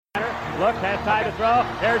looks, has time to throw.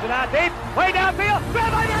 There's an out deep, way downfield.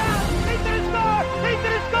 Grab on your out. He's going to score. He's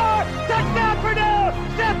going to score. Touchdown Purdue.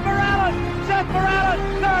 Seth Morales. Seth Morales.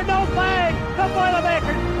 There are no flags. The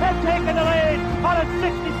Boilermakers have taken the lead on a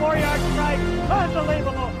 64-yard strike.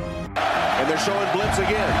 Unbelievable. And they're showing blitz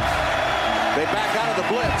again. They back out of the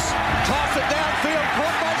blitz. Toss it downfield.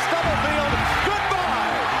 Caught by Stubblefield.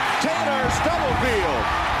 Goodbye. Taylor Stubblefield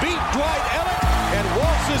beat Dwight Ellett and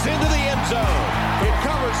waltzes into the end zone. It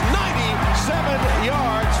covers 97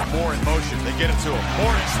 yards. More in motion. They get it to him.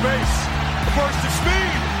 More in space. A burst of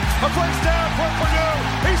speed. A first down for Purdue.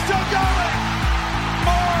 He's still going.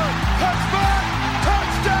 Moore cuts back.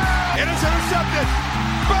 Touchdown. It is intercepted.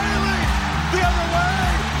 Bailey the other way.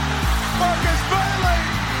 Marcus Bailey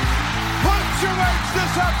punctuates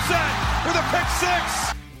this upset with a pick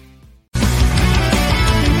six.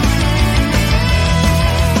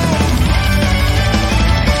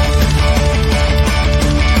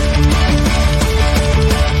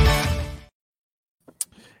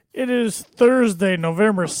 It is Thursday,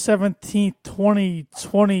 November 17th,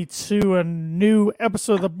 2022, a new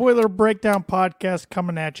episode of the Boiler Breakdown podcast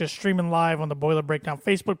coming at you, streaming live on the Boiler Breakdown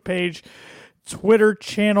Facebook page, Twitter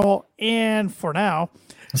channel, and for now...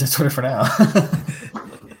 Is it Twitter for now?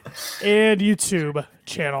 and YouTube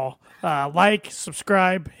channel. Like,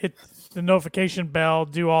 subscribe, hit the notification bell,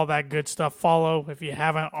 do all that good stuff. Follow if you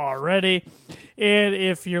haven't already. And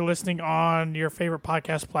if you're listening on your favorite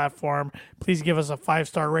podcast platform, please give us a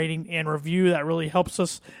 5-star rating and review. That really helps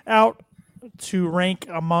us out to rank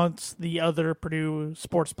amongst the other Purdue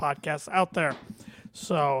sports podcasts out there.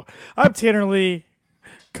 So I'm Tanner Lee.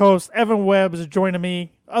 Co-host Evan Webb is joining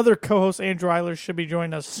me. Other co-host Andrew Eilers should be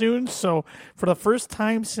joining us soon. So for the first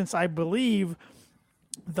time since I believe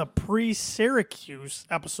the pre-Syracuse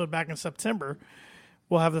episode back in September,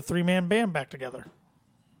 we'll have the three-man band back together.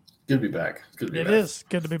 Good to be back. It is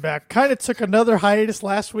good to be back. Kind of took another hiatus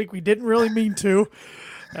last week. We didn't really mean to.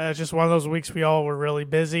 It's just one of those weeks we all were really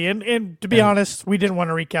busy. And to be honest, we didn't want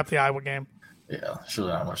to recap the Iowa game. Yeah,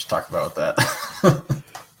 surely not much to talk about with that.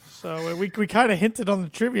 So we kind of hinted on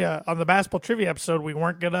the basketball trivia episode, we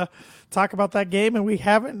weren't going to talk about that game, and we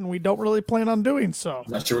haven't, and we don't really plan on doing so.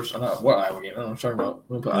 Not sure what Iowa game. I don't know what I'm talking about.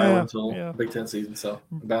 We'll put Iowa until Big Ten season, so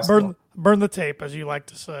basketball. Burn the tape, as you like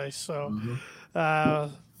to say. So,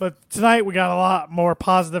 but tonight we got a lot more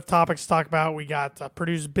positive topics to talk about. We got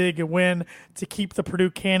Purdue's big win to keep the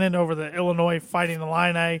Purdue Cannon over the Illinois Fighting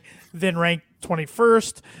Illini, then ranked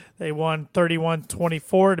 21st. They won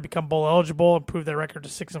 31-24 to become bowl eligible, improve their record to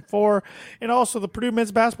 6-4. And also the Purdue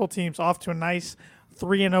men's basketball team's off to a nice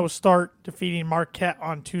 3-0 start, defeating Marquette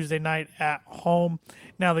on Tuesday night at home.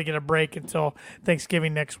 Now they get a break until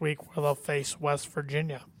Thanksgiving next week, where they'll face West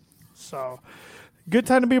Virginia. So, good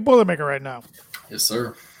time to be a Boilermaker right now. Yes,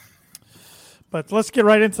 sir. But let's get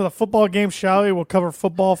right into the football game, shall we? We'll cover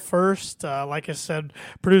football first. Like I said,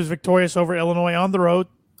 Purdue's victorious over Illinois on the road,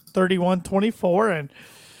 31-24, and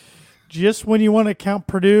just when you want to count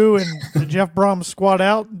Purdue and the Jeff Brom squad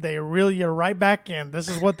out, they reel you right back in. This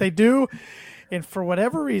is what they do. And for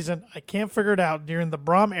whatever reason, I can't figure it out, during the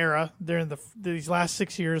Brom era, during these last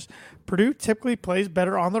 6 years, Purdue typically plays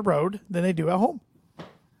better on the road than they do at home.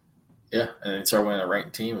 Yeah, and they started winning a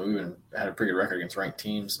ranked team. We've even had a pretty good record against ranked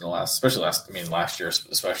teams in the last year,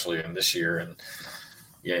 especially, and this year. And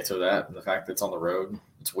yeah, so that and the fact that it's on the road,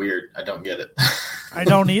 it's weird. I don't get it. I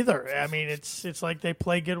don't either. I mean, it's like they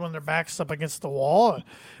play good when their back's up against the wall.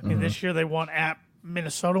 I mean, this year they won at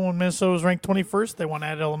Minnesota when Minnesota was ranked 21st. They won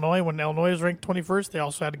at Illinois when Illinois was ranked 21st. They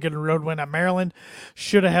also had a good road win at Maryland.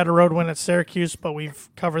 Should have had a road win at Syracuse, but we've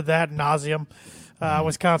covered that ad nauseum.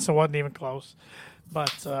 Wisconsin wasn't even close.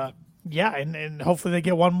 But, yeah, and hopefully they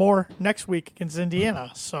get one more next week against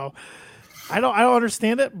Indiana. So I don't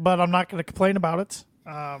understand it, but I'm not going to complain about it.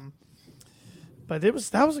 But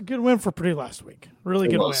that was a good win for Purdue last week. Really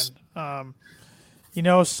good win.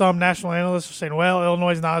 Some national analysts are saying, well,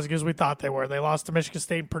 Illinois is not as good as we thought they were. They lost to Michigan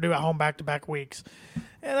State and Purdue at home back-to-back weeks.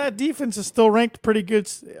 And that defense is still ranked pretty good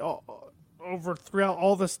throughout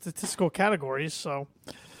all the statistical categories. So,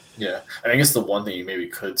 yeah, and I guess the one thing you maybe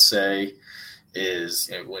could say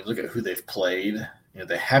is, when you look at who they've played,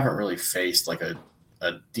 they haven't really faced like a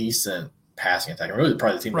decent passing attack. Really,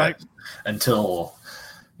 probably the team until,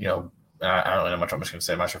 I don't know much I'm just going to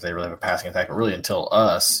say. I'm not sure if they really have a passing attack, but really until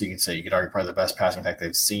us, you could argue probably the best passing attack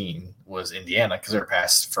they've seen was Indiana, because they're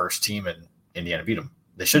past first team and Indiana beat them.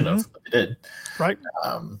 They shouldn't have, but they did. Right.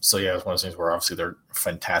 So yeah, it's one of those things where obviously they're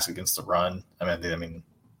fantastic against the run.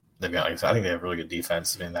 They've got, I think they have really good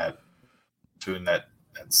defense. That's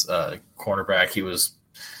cornerback.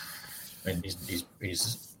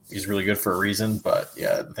 He's really good for a reason, but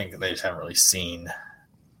yeah, I think they just haven't really seen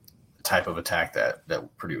type of attack that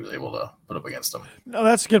Purdue was able to put up against them. No,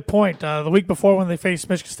 that's a good point. The week before when they faced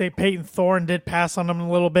Michigan State, Peyton Thorne did pass on them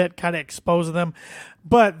a little bit, kind of expose them,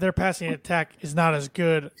 but their passing attack is not as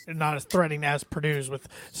good and not as threatening as Purdue's with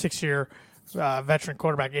 6-year veteran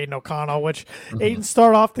quarterback Aiden O'Connell, which Aiden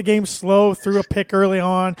started off the game slow, threw a pick early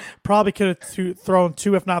on, probably could have thrown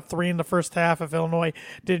 2 if not 3 in the first half if Illinois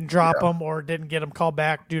didn't drop him or didn't get him called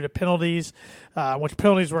back due to penalties, which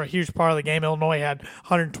penalties were a huge part of the game. Illinois had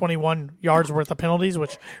 121 yards worth of penalties,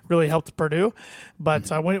 which really helped Purdue. But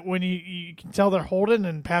when you can tell they're holding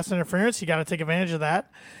and pass interference, you got to take advantage of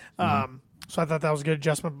that. So I thought that was a good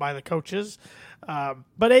adjustment by the coaches.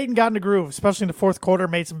 But Aiden got in the groove, especially in the fourth quarter,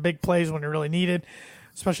 made some big plays when it really needed,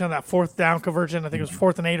 especially on that fourth down conversion. I think it was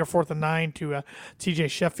 4th and 8 or 4th and 9 to TJ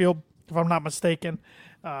Sheffield, if I'm not mistaken.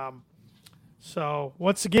 So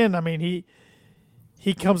once again, I mean,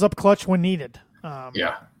 he comes up clutch when needed.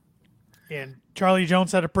 And Charlie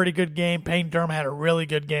Jones had a pretty good game. Payne Durham had a really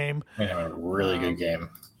good game. Good game.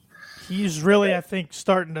 He's really, I think,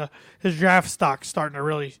 his draft stock starting to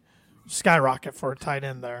really skyrocket for a tight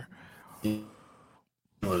end there.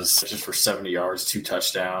 It was just for 70 yards, 2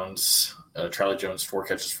 touchdowns. Charlie Jones, 4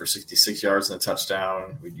 catches for 66 yards and a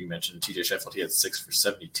touchdown. You mentioned TJ Sheffield. He had 6 for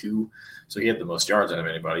 72. So he had the most yards out of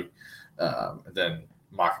anybody. And then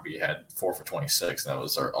Mockabee had 4 for 26. And that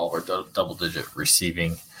was all of our double-digit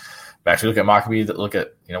receiving. But actually, look at Mockabee. Look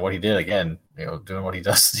at what he did again. Doing what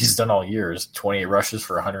he's done all years. 28 rushes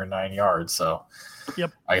for 109 yards. So,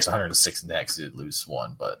 yep. I guess 106 next. He did lose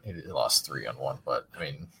 1, but he lost 3 on 1. But I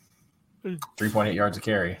mean, 3.8 yards a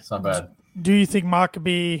carry. It's not bad. Do you think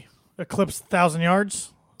Mockabee eclipsed 1,000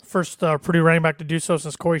 yards? First Purdue running back to do so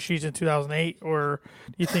since Corey Sheets in 2008, or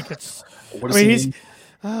do you think it's? What does he mean?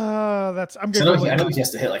 I'm good. I know he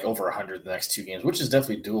has to hit like over 100 the next 2 games, which is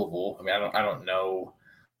definitely doable. I mean, I don't know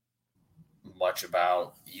much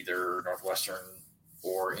about either Northwestern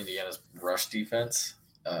or Indiana's rush defense,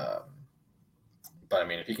 but I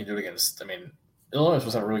mean, if he can do it against, Illinois was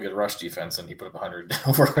supposed to have a really good rush defense, and he put up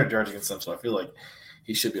over 100 yards against them. So I feel like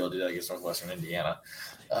he should be able to do that against Northwestern Indiana.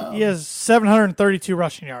 He has 732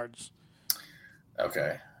 rushing yards.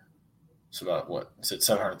 Okay. So about what? Is it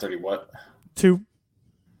 730 what? 2.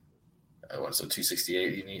 What, so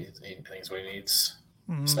 268 he thinks what he needs.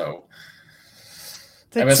 Mm-hmm. So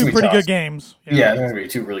take 2 pretty good games. Yeah, they're going to be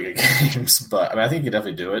 2 really good games. But I think he can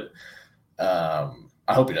definitely do it. I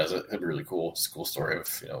hope he does it. It'd be really cool. It's a cool story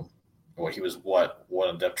of, he was what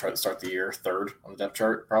on the depth chart to start the year? 3rd on the depth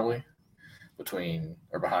chart, probably,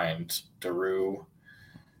 behind Daru,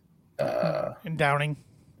 and Downing,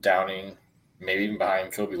 maybe even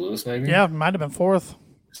behind Kobe Lewis, maybe. Yeah, might have been 4th.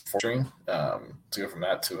 To go from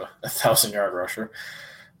that to a 1,000-yard rusher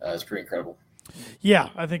is pretty incredible. Yeah,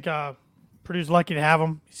 I think Purdue's lucky to have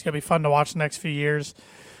him. He's going to be fun to watch the next few years.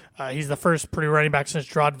 He's the first Purdue running back since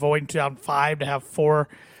Gerard Voigt in 2005 to have 4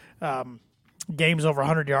 games over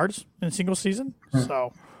 100 yards in a single season.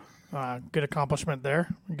 So good accomplishment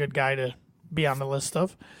there. A good guy to be on the list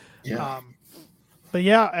of. Yeah. But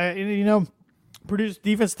yeah, Purdue's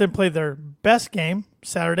defense didn't play their best game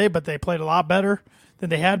Saturday, but they played a lot better than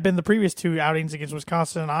they had been the previous 2 outings against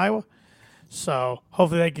Wisconsin and Iowa. So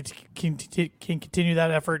hopefully they can continue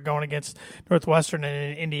that effort going against Northwestern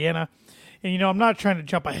and Indiana. And, I'm not trying to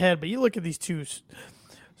jump ahead, but you look at these 2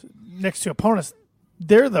 next 2 opponents,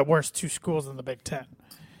 they're the worst 2 schools in the Big Ten.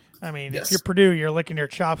 I mean, yes. If you're Purdue, you're licking your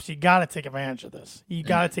chops. You got to take advantage of this. You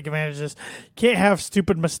got to take advantage of this. You can't have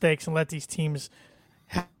stupid mistakes and let these teams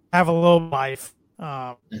have a low life.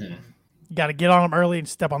 You got to get on them early and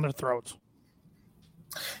step on their throats.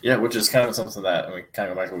 Yeah, which is kind of something that kind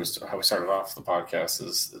of go back to how we started off the podcast.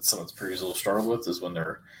 Is that something Purdue's a little struggled with is when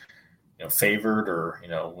they're favored or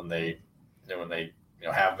when they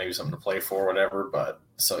have maybe something to play for or whatever. But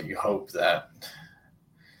so you hope that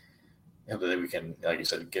that we can, like you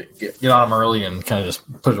said, get on them early and kind of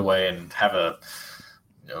just put it away and have a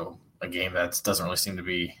game that doesn't really seem to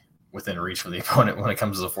be within reach for the opponent when it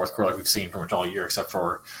comes to the fourth quarter, like we've seen pretty much all year, except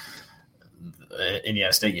for the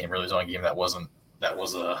Indiana State game. Really, was the only game that was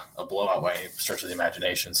a blowout by any stretch of the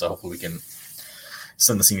imagination. So hopefully we can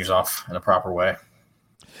send the seniors off in a proper way.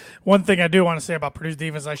 One thing I do want to say about Purdue's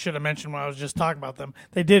defense, I should have mentioned when I was just talking about them,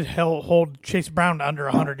 they did hold Chase Brown to under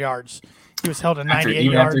 100 yards. He was held at 98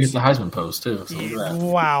 yards. After he hit the Heisman post, too. So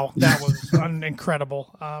wow, that was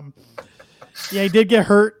incredible. Yeah, he did get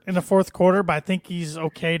hurt in the fourth quarter, but I think he's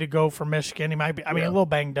okay to go for Michigan. He might be, a little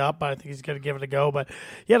banged up, but I think he's going to give it a go. But,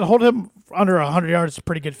 yeah, to hold him under 100 yards is a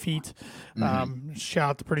pretty good feat. Shout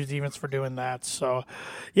out to Purdue's defense for doing that. So,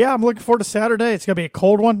 yeah, I'm looking forward to Saturday. It's going to be a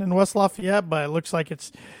cold one in West Lafayette, but it looks like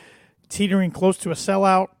it's teetering close to a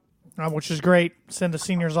sellout. which is great. Send the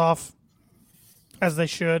seniors off as they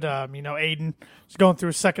should. Aiden is going through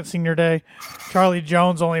his second senior day. Charlie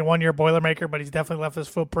Jones, only a 1-year Boilermaker, but he's definitely left his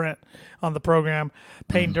footprint on the program.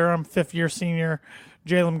 Peyton Durham, 5th-year senior.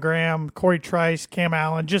 Jalen Graham, Corey Trice, Cam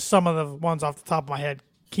Allen, just some of the ones off the top of my head.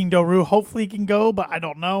 King Doru, hopefully he can go, but I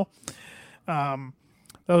don't know.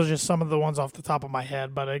 Those are just some of the ones off the top of my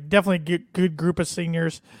head, but a definitely good group of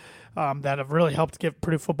seniors that have really helped get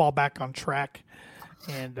Purdue football back on track.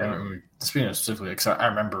 And speaking of specifically, because I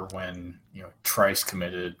remember when Trice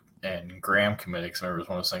committed and Graham committed, because I remember it was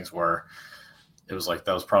one of those things where it was like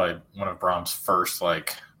that was probably one of Brom's first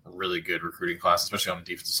really good recruiting classes, especially on the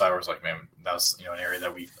defensive side, where it's like, man, that was an area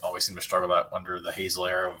that we always seem to struggle at under the Hazel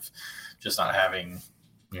era of just not having,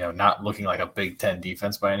 not looking like a Big Ten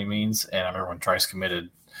defense by any means. And I remember when Trice committed,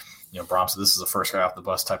 Brom said this is the first guy off the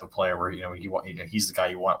bus type of player where he's the guy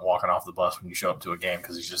you want walking off the bus when you show up to a game,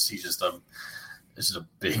 because he's just a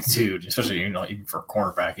big dude, especially even for a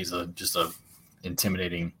cornerback. He's just a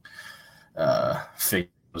intimidating figure.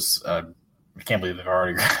 I can't believe they've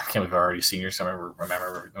already seniors. I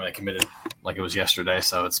remember when they committed like it was yesterday.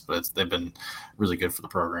 So they've been really good for the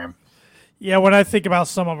program. Yeah, when I think about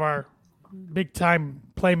some of our big time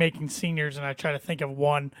playmaking seniors, and I try to think of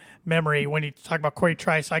one memory when you talk about Corey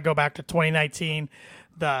Trice, I go back to 2019,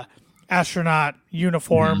 the astronaut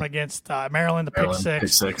uniform against Maryland, the pick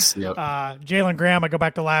six. Yep. Jalen Graham, I go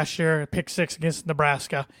back to last year, pick 6 against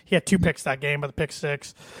Nebraska. He had 2 picks that game, but the pick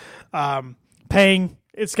 6. Paying,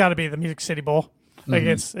 it's got to be the Music City Bowl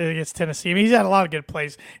against Tennessee. I mean, he's had a lot of good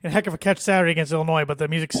plays. And a heck of a catch Saturday against Illinois, but the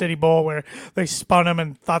Music City Bowl where they spun him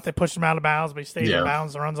and thought they pushed him out of bounds, but he stayed in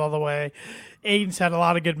bounds and runs all the way. Aiden's had a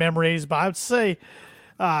lot of good memories, but I would say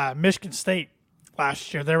Michigan State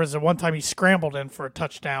last year, there was one time he scrambled in for a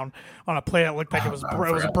touchdown on a play that looked like it was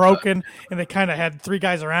broken, and they kind of had 3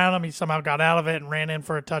 guys around him. He somehow got out of it and ran in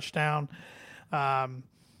for a touchdown. Cam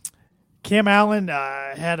Allen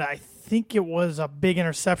had, I think it was a big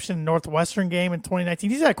interception in Northwestern game in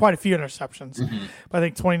 2019. He's had quite a few interceptions, but I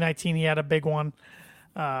think 2019 he had a big one.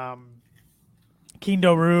 Kendo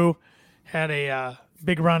Rue had a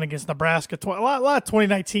big run against Nebraska. A lot of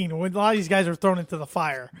 2019 when a lot of these guys were thrown into the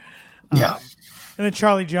fire. And then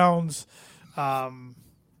Charlie Jones, it's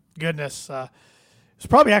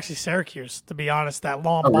probably actually Syracuse, to be honest, that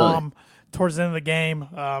long bomb towards the end of the game.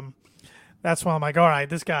 That's when I'm like, all right,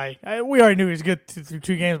 this guy, we already knew he was good through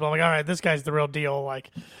 2 games, but I'm like, all right, this guy's the real deal.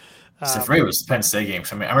 So for me, it was the Penn State game.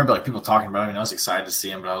 So, I remember people talking about him, and I was excited to see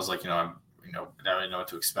him, but I was like, I didn't really know what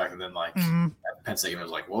to expect. And then at the Penn State game, I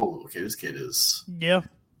was like, whoa, okay, this kid's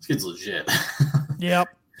legit. Yep.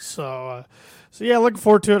 So looking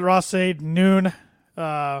forward to it. Ross Aid, noon,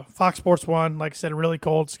 Fox Sports 1. Like I said, really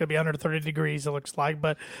cold. It's going to be under 30 degrees, it looks like,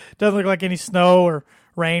 but it doesn't look like any snow or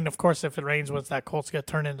rain. Of course, if it rains when it's that cold, it's going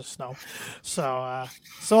to turn into snow. So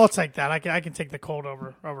I'll take that. I can take the cold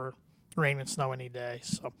over rain and snow any day.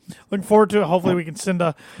 So looking forward to it. Hopefully we can send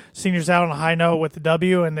the seniors out on a high note with the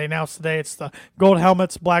W, and they announced today it's the gold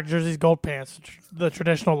helmets, black jerseys, gold pants, the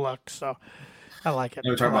traditional look. So I like it.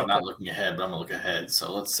 We're talking about not looking ahead, but I'm going to look ahead.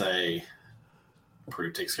 So let's say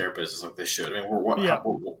Purdue takes care of business like they should. I mean,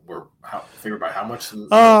 we're figured by how much?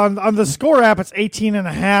 On the score app, it's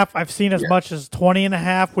 18.5. I've seen as much as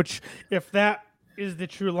 20.5, which if that is the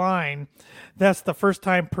true line, that's the first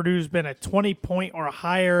time Purdue's been a 20-point or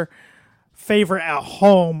higher favorite at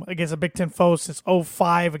home against a Big Ten foe since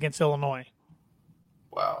 2005 against Illinois.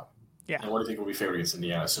 Wow. Yeah. And what do you think will be favored against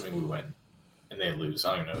Indiana, assuming we win and they lose?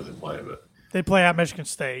 I don't even know who they play, but they play at Michigan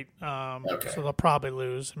State, so they'll probably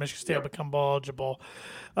lose. Michigan State will become bowl eligible.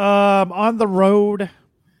 On the road,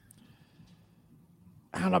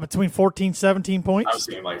 I don't know, between 14, 17 points. I was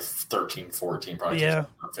thinking 13, 14 probably in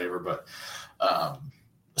favor, but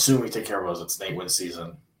assuming we take care of those, it's an 8-win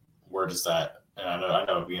season. Where does that – and I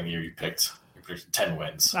know at the beginning of the year you picked 10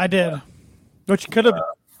 wins. I did, which could have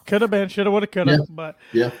been, should have, would have, could have. But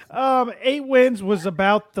 8 wins was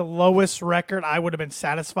about the lowest record I would have been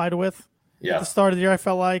satisfied with. At the start of the year, I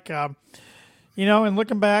felt like, and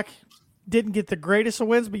looking back, didn't get the greatest of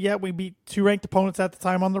wins, but yet we beat 2 ranked opponents at the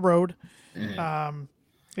time on the road.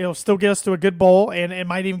 It'll still get us to a good bowl, and it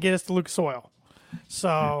might even get us to Lucas Oil.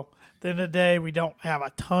 So at the end of the day, we don't have a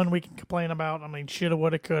ton we can complain about. I mean, shoulda,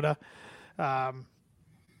 woulda, coulda. And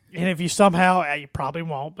if you somehow, you probably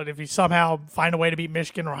won't, but if you somehow find a way to beat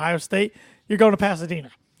Michigan or Ohio State, you're going to Pasadena.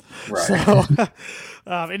 Right. So,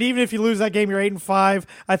 and even if you lose that game, you're 8-5.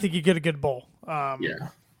 I think you get a good bowl.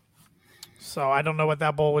 So I don't know what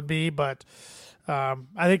that bowl would be, but I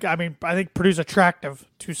think Purdue's attractive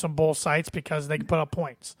to some bowl sites because they can put up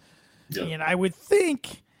points. And I would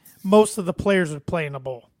think most of the players would play in a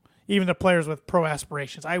bowl. even the players with pro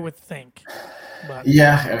aspirations, I would think. But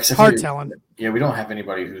hard telling. Yeah, we don't have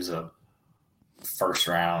anybody who's a first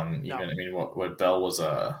round. No. Even I mean, what Bell was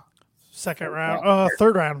a second round,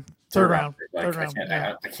 third round.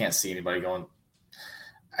 I can't see anybody going.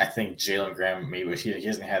 I think Jalen Graham, maybe he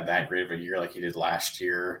hasn't had that great of a year like he did last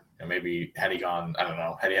year. And maybe had he gone, I don't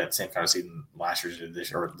know, had he had the same kind of season last year as he did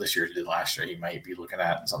this, or this year as he did last year, he might be looking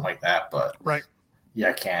at something like that. But right.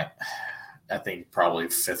 Yeah, I think probably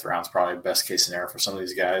fifth round's probably best case scenario for some of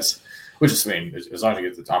these guys. Which is, I mean, as long as you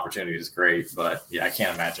get the opportunity, is great. But yeah, I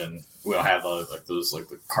can't imagine we don't have those like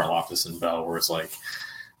the Karlaftis and Bell, where it's like,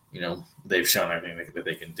 you know, they've shown everything that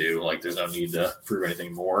they can do. Like, there's no need to prove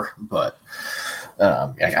anything more. But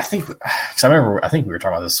I think, because I think we were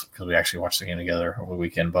talking about this because we actually watched the game together over the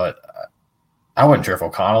weekend. But I wasn't sure if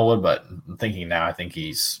O'Connell would, but thinking now, I think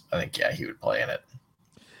he would play in it.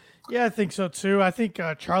 Yeah, I think so too. I think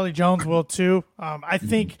Charlie Jones will too. I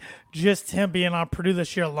think just him being on Purdue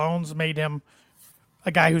this year alone made him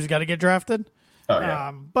a guy who's got to get drafted. Oh,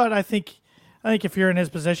 yeah. But I think if you're in his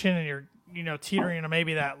position and you're, you know, teetering on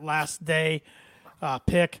maybe that last day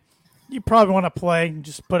pick, you probably want to play and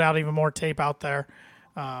just put out even more tape out there.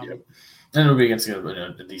 And it'll be against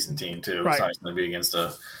a decent team too. Right. It's not going to be against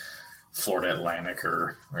a Florida Atlantic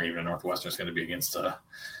or even Northwestern. It's going to be against a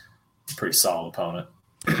pretty solid opponent.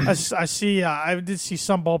 I see. I did see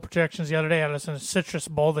some bowl projections the other day at us in a Citrus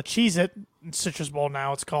Bowl, the Cheez-It Citrus Bowl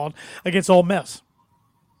now it's called, against Ole Miss.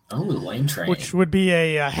 Oh, the Lane Train. Which would be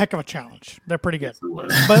a heck of a challenge. They're pretty good.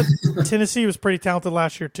 But Tennessee was pretty talented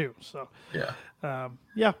last year too. So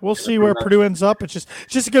we'll see where Purdue ends up. It's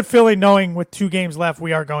just a good feeling knowing with 2 games left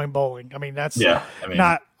we are going bowling. I mean, that's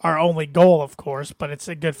not our only goal, of course, but it's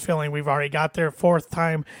a good feeling. We've already got there 4th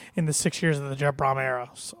time in the 6 years of the Jeff Brom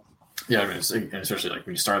era. So. Yeah, I mean, especially like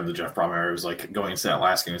when you started the Jeff Brom era, it was like going into that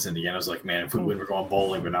last game against Indiana. It was like, man, if we win, we're going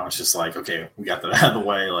bowling. But now it's just like, okay, we got that out of the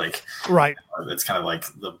way. Like, right. It's kind of like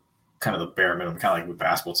the bare minimum, kind of like with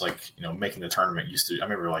basketball. It's like, you know, making the tournament used to. I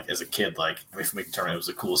remember like as a kid, like if we make the tournament, it was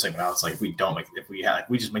the coolest thing. But now it's like we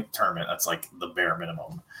just make the tournament. That's like the bare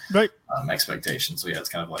minimum, right? Expectation. So yeah, it's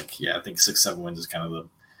kind of like I think 6-7 wins is kind of the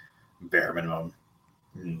bare minimum.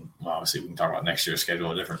 Well, obviously, we can talk about next year's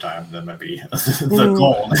schedule at a different time. That might be the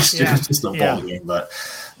goal next year, just the bowl game. But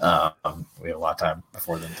we have a lot of time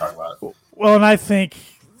before then to talk about it. Well, and I think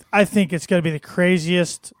it's going to be the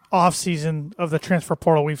craziest offseason of the transfer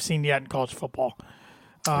portal we've seen yet in college football.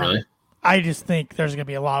 Really? I just think there's going to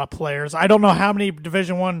be a lot of players. I don't know how many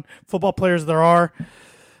Division I football players there are.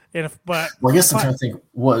 I guess I'm trying to think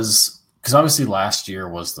because obviously last year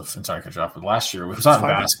was but last year, which was not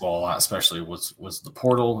basketball a lot, especially was the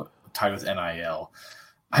portal tied with NIL.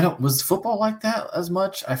 Was football like that as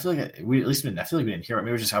much? I feel like we didn't hear it.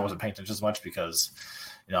 Maybe just I wasn't paying attention as much because,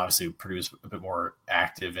 you know, obviously Purdue was a bit more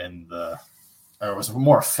active was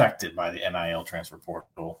more affected by the NIL transfer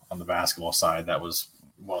portal on the basketball side. That was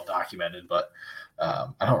well documented, but I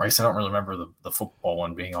don't really remember the football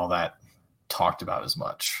one being all that talked about as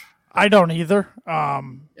much. I don't either.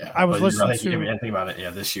 I was listening to anything about it. Yeah,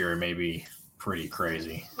 this year may be pretty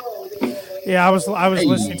crazy. Yeah, I was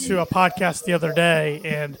listening to a podcast the other day,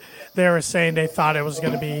 and they were saying they thought it was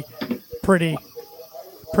going to be pretty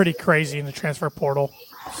crazy in the transfer portal.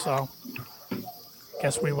 So,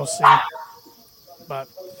 guess we will see. But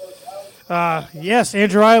yes,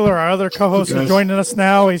 Andrew Eiler, our other co-host, is joining us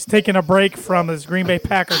now. He's taking a break from his Green Bay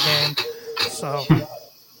Packer game. So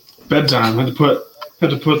bedtime. Had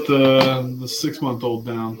to put the 6-month-old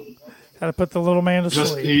down. Had to put the little man to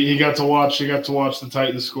sleep. He got to watch the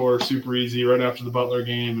Titans score super easy right after the Butler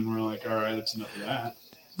game, and we're like, all right, that's enough of that.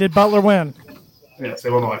 Did Butler win? Yes, they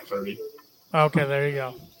won like 30. Okay, there you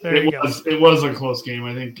go. It was a close game.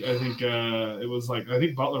 I think it was like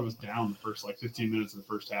Butler was down the first 15 minutes of the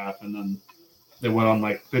first half, and then they went on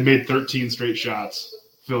they made 13 straight shots,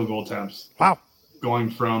 field goal attempts. Wow.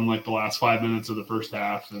 Going from the last 5 minutes of the first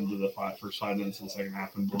half into the first 5 minutes of the second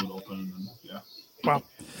half and blew it open. And Wow.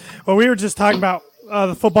 Well, we were just talking about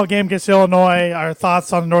the football game against Illinois, our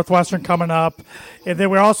thoughts on Northwestern coming up. And then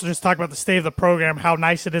we're also just talking about the state of the program, how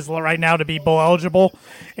nice it is right now to be bowl eligible.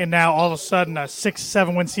 And now all of a sudden a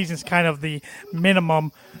 6-7 win season is kind of the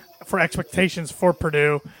minimum for expectations for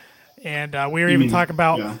Purdue. And we were even talking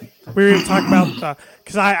about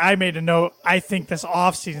because I made a note. I think this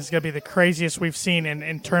offseason is going to be the craziest we've seen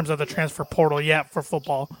in terms of the transfer portal yet for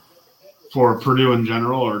football. For Purdue in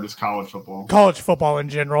general, or just college football? College football in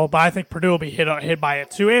general, but I think Purdue will be hit by it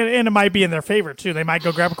too, and it might be in their favor too. They might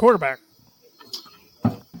go grab a quarterback.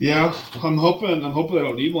 Yeah, I'm hoping they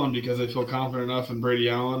don't need one because I feel confident enough in Brady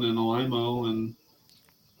Allen and Alaimo, and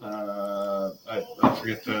I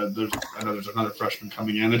forget I know there's another freshman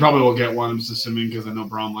coming in. They probably will get one. I'm just assuming because I know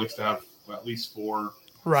Brown likes to have at least 4.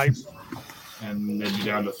 Right. And maybe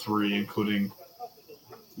down to 3, including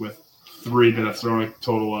with 3 that have thrown a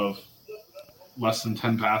total of less than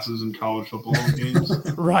 10 passes in college football games.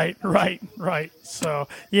 Right. So,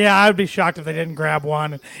 yeah, I'd be shocked if they didn't grab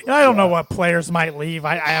one. And I don't know what players might leave.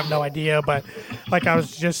 I have no idea. But like I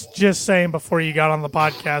was just saying before you got on the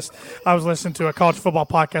podcast, I was listening to a college football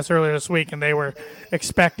podcast earlier this week, and they were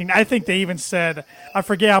expecting, I think they even said, I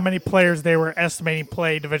forget how many players they were estimating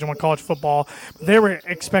play Division I college football. But they were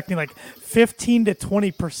expecting like 15 to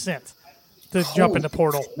 20% to jump into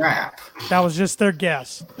portal. Crap. That was just their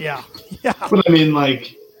guess. Yeah. But I mean,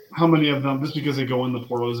 like, how many of them, just because they go in the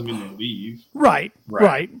portal doesn't mean they leave. Right.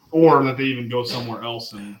 Or that they even go somewhere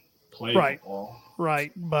else and play football.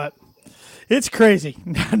 Right. But it's crazy.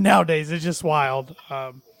 Nowadays, it's just wild.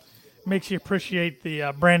 Makes you appreciate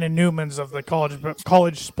the Brandon Newmans of the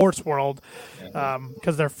college sports world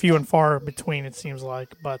because they're few and far between, it seems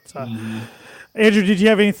like. But, Andrew, did you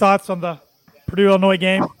have any thoughts on the Purdue-Illinois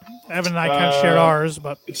game? Evan and I kind of shared ours,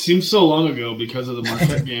 but it seems so long ago because of the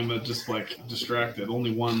Marquette game that just like distracted.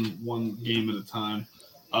 Only one game at a time.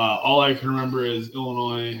 All I can remember is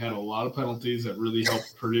Illinois had a lot of penalties that really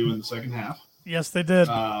helped Purdue in the second half. Yes, they did.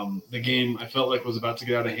 The game I felt like was about to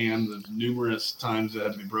get out of hand. There's numerous times it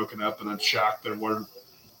had to be broken up, and I'm shocked there weren't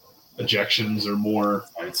ejections or more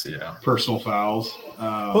personal fouls.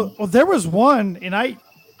 Well, there was one,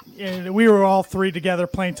 and we were all 3 together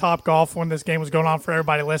playing Top Golf when this game was going on for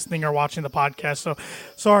everybody listening or watching the podcast.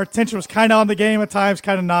 So our attention was kind of on the game at times,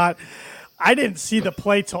 kind of not. I didn't see the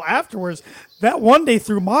play till afterwards. That one day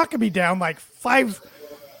threw Mockabee down like 5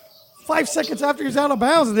 seconds after he was out of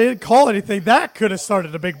bounds, and they didn't call anything. That could have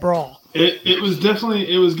started a big brawl. It was definitely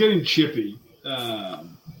getting chippy. I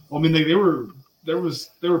mean, they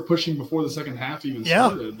were pushing before the second half even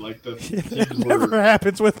started. Like that never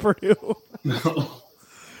happens with Purdue. No.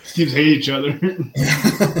 Teams hate each other.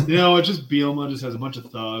 It's just Bielema just has a bunch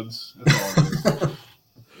of thugs. That's all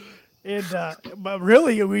it is. But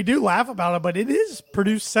really, we do laugh about it, but it is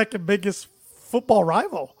Purdue's second biggest football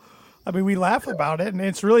rival. I mean, we laugh about it, and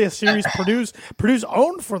it's really a series Purdue's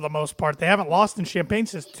owned for the most part. They haven't lost in Champaign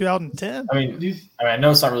since 2010. I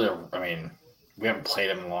know it's not really we haven't played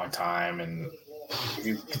them in a long time, and if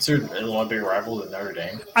you consider Illinois a bigger rival than Notre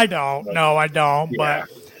Dame. I don't. Yeah.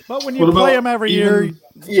 But when you play them every year.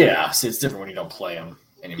 Yeah, see, it's different when you don't play them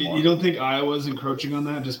anymore. You don't think Iowa's encroaching on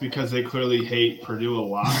that just because they clearly hate Purdue a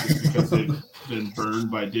lot, just because they've been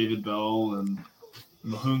burned by David Bell and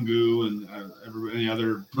Mahungu and any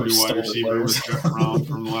other Purdue wide receiver with Jeff Brown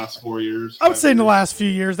from the last 4 years? I would say in the last few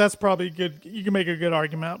years, that's probably good. You can make a good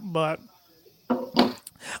argument, but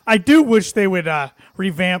I do wish they would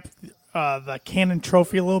revamp the Cannon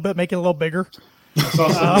Trophy a little bit, make it a little bigger. I saw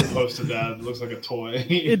someone posted that. It looks like a toy.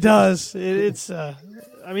 It does. It's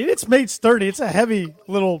it's made sturdy. It's a heavy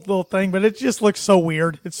little thing, but it just looks so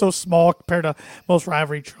weird. It's so small compared to most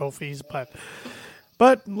rivalry trophies.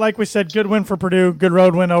 But like we said, good win for Purdue. Good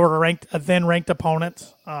road win over a then-ranked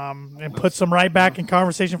opponent, and puts them right back in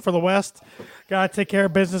conversation for the West. Got to take care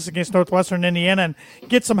of business against Northwestern Indiana and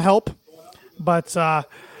get some help. But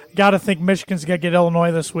got to think Michigan's going to get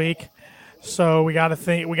Illinois this week. So we got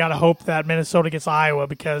to hope that Minnesota gets Iowa,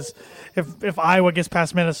 because if Iowa gets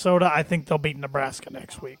past Minnesota, I think they'll beat Nebraska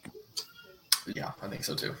next week. Yeah, I think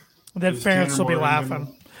so too. Then Ferentz will be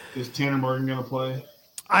laughing. Is Tanner Morgan going to play?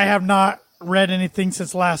 I have not read anything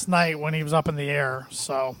since last night when he was up in the air.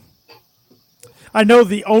 So I know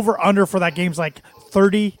the over/under for that game's like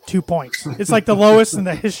 32 points. It's like the lowest in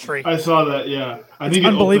the history. I saw that. Yeah, I think it's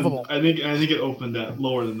unbelievable. I think it opened at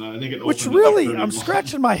lower than that. I think it. Which really, I'm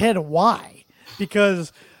scratching my head why,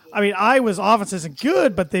 because Iowa's offense isn't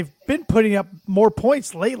good, but they've been putting up more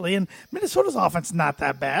points lately, and Minnesota's offense is not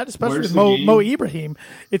that bad, especially with Mo Ibrahim.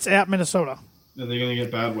 It's at Minnesota. Are they going to get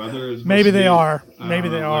bad weather? Maybe they are.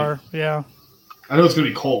 Yeah. I know it's going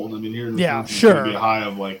to be cold. Here in Wisconsin, it's going to be a high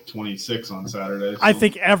of like 26 on Saturday. So. I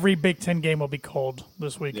think every Big Ten game will be cold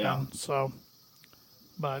this weekend. Yeah. So,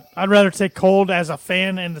 but I'd rather take cold as a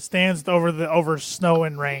fan in the stands over snow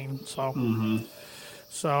and rain. So,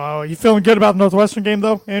 So you feeling good about the Northwestern game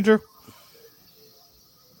though, Andrew?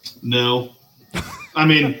 No.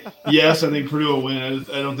 Yes, I think Purdue will win.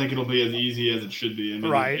 I don't think it'll be as easy as it should be.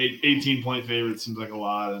 Right. 18-point favorite seems like a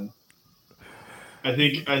lot, and I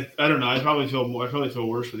think I don't know. I probably feel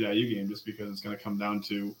worse for the IU game just because it's going to come down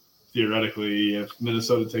to, theoretically, if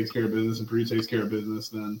Minnesota takes care of business and Purdue takes care of business,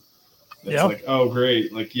 then it's like, oh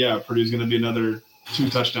great, Purdue's going to be another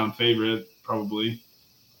 2-touchdown favorite probably.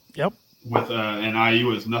 Yep. and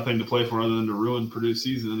IU has nothing to play for other than to ruin Purdue's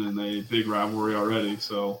season and a big rivalry already.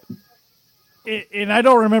 So, and I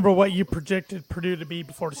don't remember what you projected Purdue to be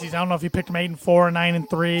before the season. I don't know if you picked them 8-4 or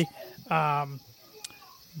 9-3,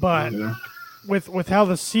 but with how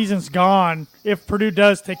the season's gone, if Purdue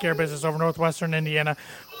does take care of business over Northwestern Indiana,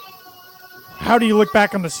 how do you look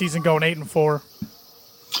back on the season going 8-4?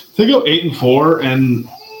 They go 8-4, and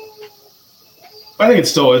I think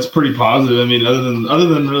it's pretty positive. I mean, other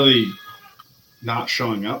than really not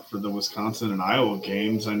showing up for the Wisconsin and Iowa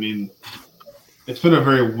games, I mean, it's been a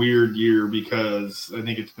very weird year because I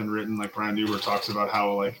think it's been written, like Brian Newber talks about,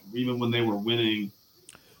 how like even when they were winning,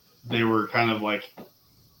 they were kind of like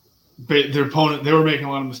their opponent. They were making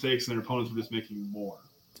a lot of mistakes, and their opponents were just making more.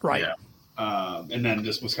 Right. Yeah. And then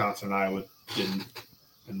just Wisconsin and Iowa didn't,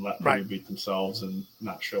 and let Purdue beat themselves and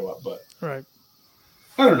not show up. But right.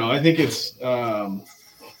 I don't know. I think it's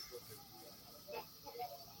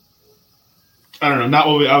I don't know. Not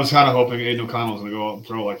what I was kind of hoping. Aiden O'Connell was going to go out and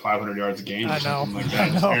throw like 500 yards a game or something like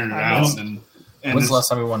that, just airing it out. And when's the last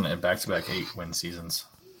time we won back-to-back 8-win seasons?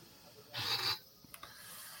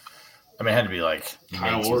 I mean, it had to be like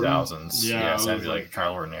mid-2000s. Yeah, it had to be like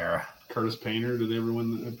Kyle Orton era. Curtis Painter, did they ever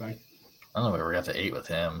win that back? I don't know if we got to 8 with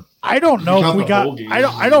him. I don't know if we got.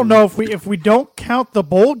 I don't know if we don't count the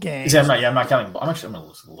bowl games. I'm not counting. I'm going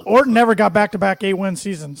to look. Orton never got back-to-back 8-win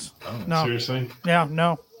seasons. Oh, no, seriously? Yeah,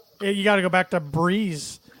 no. You got to go back to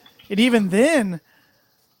Breeze, and even then,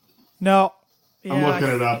 no. Yeah, I'm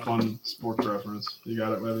looking it up on Sports Reference. You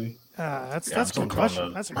got it, buddy? That's a good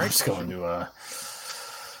question. That's a great question.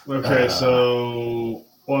 Okay, so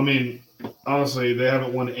I mean, honestly, they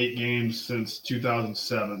haven't won 8 games since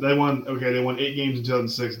 2007. They won 8 games in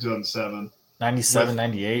 2006 and 2007. 97,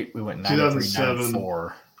 98, we went 93,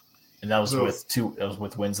 94. And that was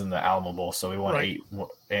with wins in the Alamo Bowl. So we won 8-3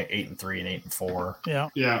 and 8-4. Yeah.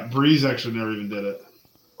 Yeah. Breeze actually never even did it.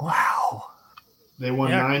 Wow. They won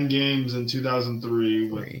 9 games in 2003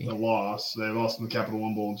 with a loss. They lost in the Capital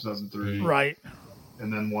One Bowl in 2003. Right.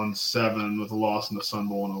 And then won 7 with a loss in the Sun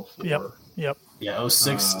Bowl in 04. Yep. Yeah,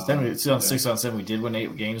 06. Then 2006, 2007, we did win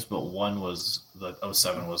 8 games, but one was the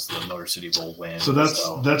 07 was the Motor City Bowl win. So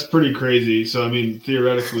that's pretty crazy. So I mean,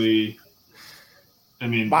 theoretically,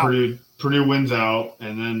 Purdue wins out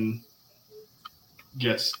and then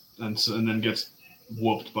gets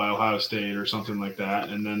whooped by Ohio State or something like that,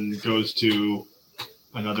 and then goes to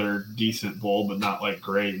another decent bowl, but not like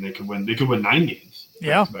great, and they could win 9 games.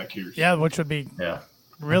 Back years. Yeah, which would be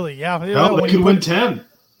really Hell, they could win 10.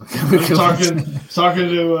 I'm talking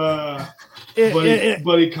to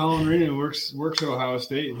buddy Colin Reed, who works at Ohio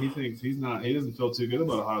State, and he thinks he doesn't feel too good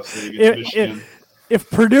about Ohio State against Michigan. If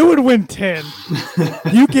Purdue would win 10,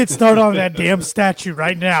 you get started on that damn statue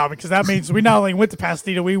right now, because that means we not only went to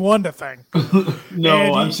Pasadena, we won the thing.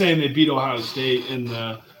 No, I'm saying they beat Ohio State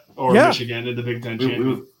Michigan in the Big Ten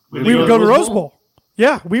championship. We would go to Rose Bowl.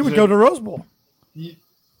 Yeah, we would go to Rose Bowl.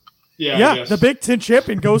 Yeah, the Big Ten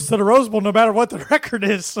champion goes to the Rose Bowl no matter what the record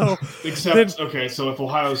is. So so if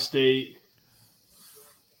Ohio State,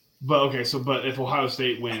 but if Ohio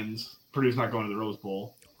State wins, Purdue's not going to the Rose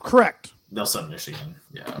Bowl. Correct. They'll send Michigan.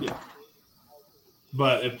 Yeah.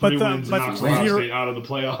 But if Purdue wins and knocks Ohio State out of the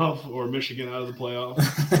playoff or Michigan out of the playoff.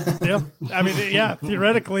 I mean,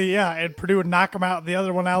 theoretically, and Purdue would knock them out, the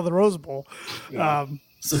other one out of the Rose Bowl. Yeah.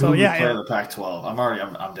 So who would play in the Pac-12?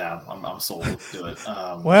 I'm down. I'm sold. Let's do it.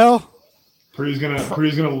 Purdue's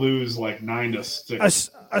gonna lose like 9-6.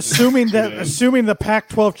 Assuming the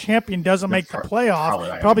Pac-12 champion doesn't make the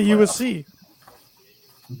playoff, probably USC.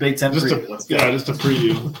 Big Ten preview. Let's go. Just a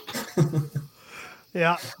preview.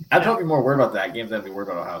 Yeah, I'd probably be more worried about that game than I'd be worried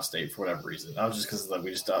about Ohio State for whatever reason. Not just because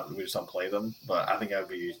we just don't play them, but I think I'd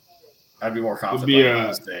be more confident about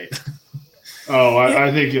Ohio State.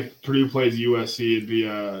 I think if Purdue plays USC, it'd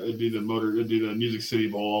be the Music City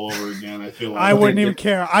Bowl all over again. I feel like I wouldn't even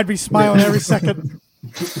care. I'd be smiling every second.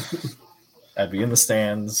 I'd be in the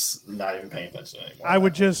stands, not even paying attention anymore. I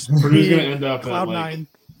would just. Purdue's going to end up Cloud 9.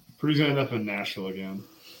 Purdue's going to end up in Nashville again.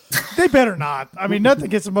 They better not. I mean, nothing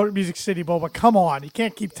against the Motor Music City Bowl, but come on, you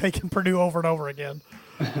can't keep taking Purdue over and over again.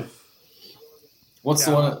 What's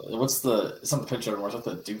the one? It's not the Pinch anymore. Is that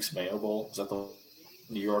the Duke's Mayo Bowl? Is that the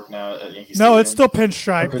New York now at Yankee Stadium? No, it's still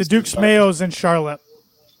Pinstripe. The Duke's Mayo's in Charlotte.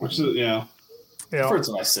 Which is I've heard it's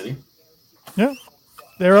a nice city. Yeah,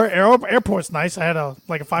 their airport's nice. I had a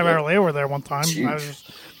 5-hour layover there one time. I was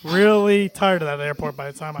just really tired of that airport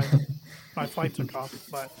by the time my flight took off.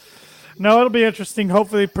 But no, it'll be interesting.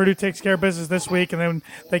 Hopefully, Purdue takes care of business this week, and then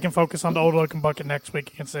they can focus on the Old Oaken Bucket next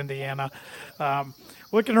week against Indiana.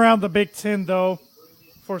 Looking around the Big Ten, though,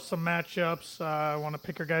 for some matchups. I want to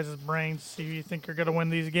pick your guys' brains, see who you think are going to win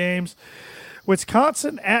these games.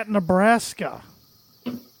 Wisconsin at Nebraska.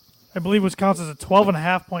 I believe Wisconsin's a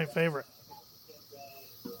 12.5-point favorite.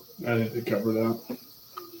 I think they cover that.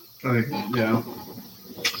 I think, yeah.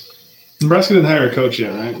 Nebraska didn't hire a coach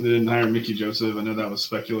yet, right? They didn't hire Mickey Joseph. I know that was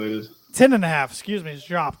speculated. 10.5, excuse me, it's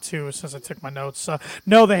dropped too since I took my notes.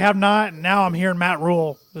 No, they have not. Now I'm hearing Matt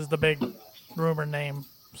Rule is the big rumor name.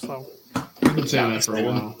 So I've been saying that for a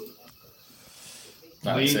while.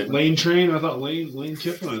 Lane Train, I thought Lane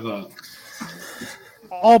Kiffin, I thought.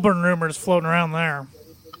 Auburn rumors floating around there.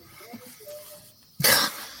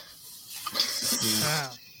 Yeah.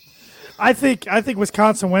 I think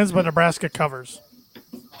Wisconsin wins, but Nebraska covers.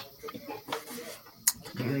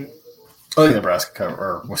 I think Nebraska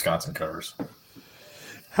or Wisconsin covers.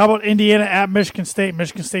 How about Indiana at Michigan State?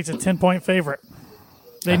 Michigan State's a 10-point favorite.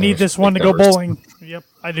 They need this one to go bowling. Yep,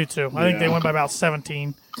 I do too. I think they win by about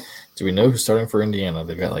 17. Do we know who's starting for Indiana?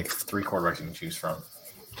 They've got like 3 quarterbacks you can choose from.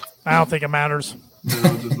 I don't think it matters. No,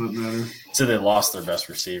 it does not matter. So they lost their best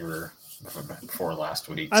receiver before last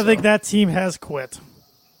week. I think that team has quit.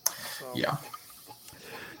 So. Yeah.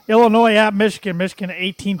 Illinois at Michigan. Michigan,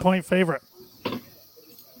 18-point favorite.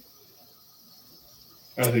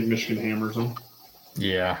 I think Michigan hammers them.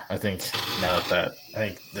 Yeah, I think now that I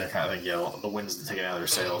think they're kind of the wind's taken out of their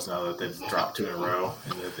sails now that they've dropped 2 in a row,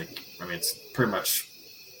 and it's pretty much.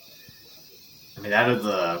 I mean, out of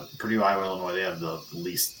the Purdue, Iowa, Illinois, they have the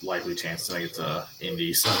least likely chance to make it to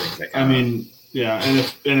Indy. So I think and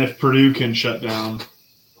if Purdue can shut down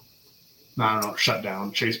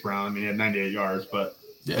Chase Brown. I mean, he had 98 yards, but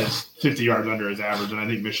it's 50 yards under his average, and I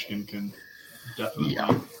think Michigan can definitely.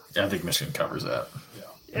 Yeah, I think Michigan covers that.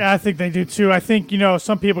 Yeah, I think they do too. I think,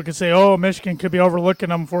 some people could say, oh, Michigan could be overlooking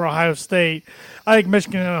them for Ohio State. I think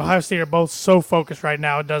Michigan and Ohio State are both so focused right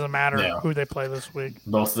now, it doesn't matter who they play this week.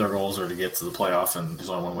 Both their goals are to get to the playoff, and there's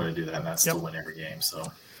only one way to do that, and that's to win every game. So,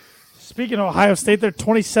 speaking of Ohio State, they're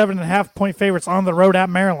 27.5-point favorites on the road at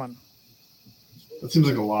Maryland. That seems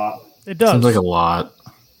like a lot. It does. Seems like a lot.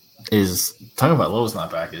 Is Tagovailoa's not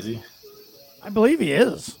back, is he? I believe he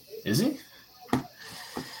is. Is he?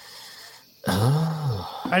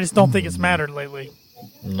 I just don't think it's mattered lately.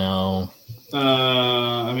 No.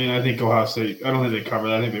 I think Ohio State. I don't think they cover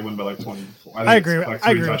that. I think they win by like 24. I agree. I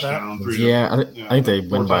agree with that. I think they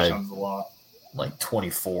win by a lot. Like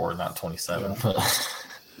 24, not 27. Yeah.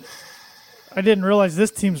 I didn't realize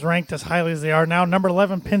this team's ranked as highly as they are now. Number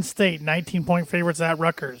 11, Penn State, 19-point favorites at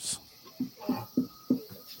Rutgers.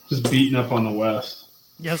 Just beating up on the West.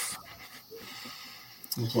 Yes.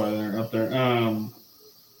 That's why they're up there.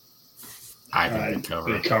 I think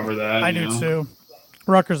they cover that. I do too.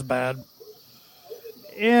 Rutgers bad.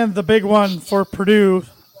 And the big one for Purdue,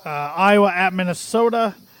 Iowa at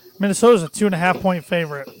Minnesota. Minnesota's a 2.5-point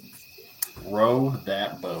favorite. Row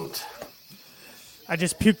that boat. I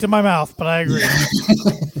just puked in my mouth, but I agree.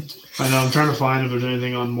 I know. I'm trying to find if there's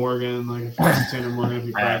anything on Morgan, like if Tanner Morgan, if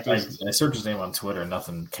he practiced. I searched his name on Twitter.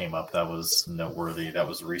 Nothing came up that was noteworthy. That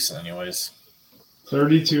was recent, anyways.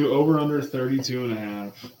 32 over under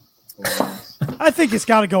 32.5. I think it's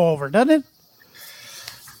got to go over, doesn't it?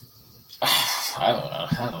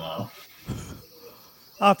 I don't know.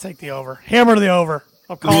 I'll take the over. Hammer the over.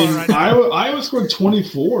 I'll call it right now. Iowa scored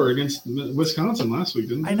 24 against Wisconsin last week,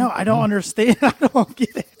 didn't they? I know. I don't understand. I don't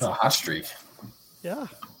get it. A hot streak. Yeah.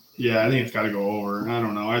 Yeah, I think it's got to go over. I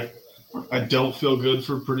don't know. I don't feel good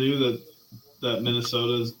for Purdue that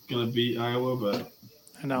Minnesota is going to beat Iowa, but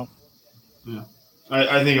I know. Yeah.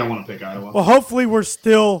 I think I want to pick Iowa. Well, hopefully we're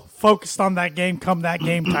still focused on that game come that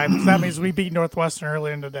game time, because that means we beat Northwestern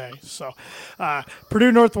earlier in the day. So,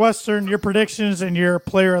 Purdue Northwestern, your predictions and your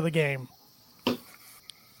player of the game.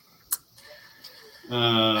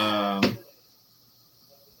 I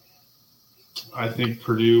think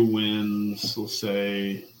Purdue wins, we'll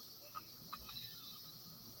say,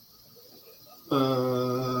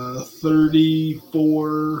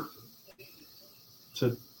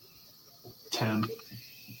 34-10.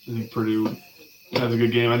 I think Purdue has a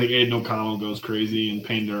good game. I think Aiden O'Connell goes crazy, and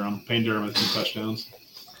Payne Durham has 2 touchdowns.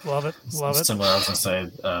 Love it. Similar, I was going to say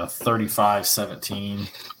 35-17.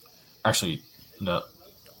 Actually, no.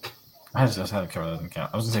 I just had to cover that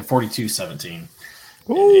account. I was going to say 42-17.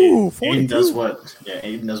 Ooh, Aiden does what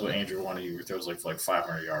Andrew wanted. He throws like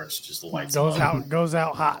 500 yards, just lights goes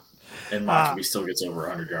out hot. And Mockaby still gets over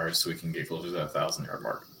 100 yards, so we can get closer to that 1,000-yard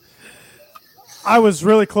mark. I was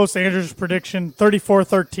really close to Andrew's prediction.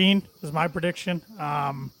 34-13 is my prediction.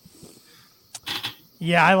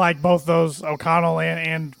 Yeah, I like both those, O'Connell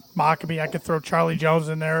and Mockaby. I could throw Charlie Jones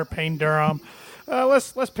in there, Payne Durham.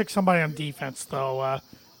 Let's pick somebody on defense, though.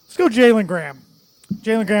 Let's go Jalen Graham.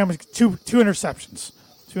 Jalen Graham was two interceptions.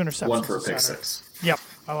 2 interceptions. One for a pick six. Yep,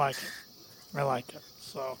 I like it.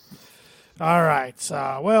 So, all right.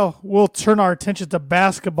 Well, we'll turn our attention to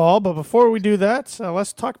basketball, but before we do that,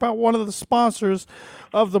 let's talk about one of the sponsors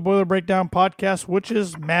of the Boiler Breakdown podcast, which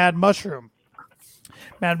is Mad Mushroom.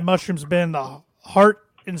 Mad Mushroom's been the heart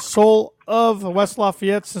and soul of West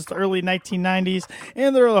Lafayette since the early 1990s,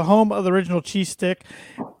 and they're the home of the original cheese stick.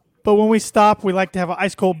 But when we stop, we like to have an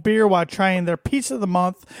ice-cold beer while trying their pizza of the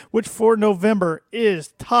month, which for November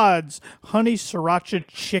is Todd's Honey Sriracha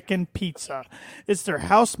Chicken Pizza. It's their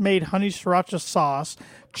house-made honey sriracha sauce,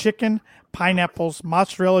 chicken, pineapples,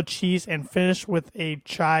 mozzarella cheese, and finished with a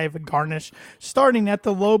chive garnish, starting at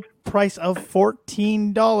the low price of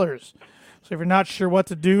 $14. So if you're not sure what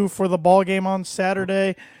to do for the ball game on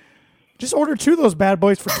Saturday, just order 2 of those bad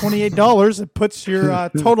boys for $28. It puts your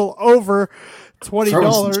total over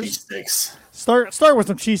 $20. Start with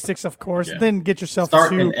some cheese sticks, of course. Yeah. Then get yourself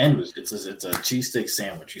start and end with it's a cheese stick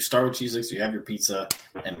sandwich. You start with cheese sticks, you have your pizza,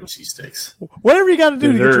 end with cheese sticks. Whatever you got to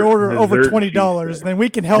do to get your order over $20, then we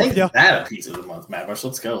can help you. That a pizza of the month, Matt.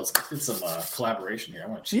 Let's go. Let's get some collaboration here. I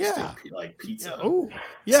want cheese stick like pizza. Oh,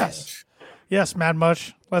 yes. Sandwich. Yes, Mad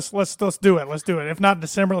Mush. Let's do it. Let's do it. If not in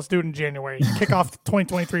December, let's do it in January. Kick off the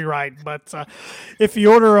 2023 right. But if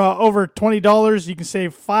you order over $20, you can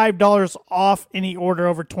save $5 off any order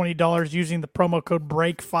over $20 using the promo code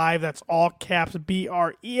BREAK5. That's all caps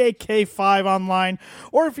BREAK5 online.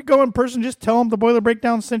 Or if you go in person, just tell them the Boiler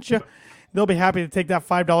Breakdown sent you. They'll be happy to take that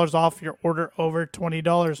 $5 off your order over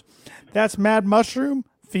 $20. That's Mad Mushroom.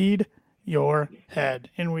 Feed your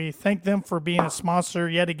head. And we thank them for being a sponsor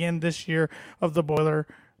yet again this year of the Boiler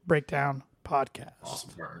Breakdown podcast.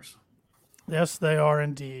 Awesome partners. Yes, they are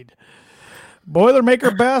indeed.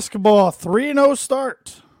 Boilermaker basketball, 3-0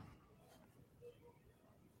 start.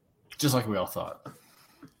 Just like we all thought.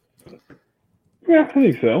 Yeah, I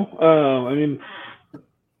think so. I mean,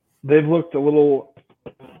 they've looked a little,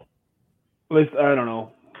 at least, I don't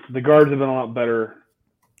know. The guards have been a lot better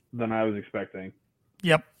than I was expecting.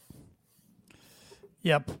 Yep.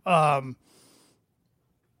 How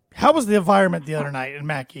was the environment the other night in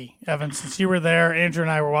Mackey, Evan? Since you were there, Andrew and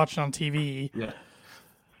I were watching on TV. Yeah.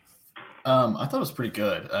 I thought it was pretty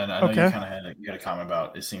good, and I know you kind of had a comment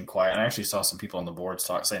about it seemed quiet. And I actually saw some people on the boards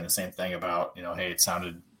saying the same thing about hey, it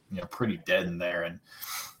sounded pretty dead in there, and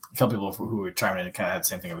a couple people who were chiming in kind of had the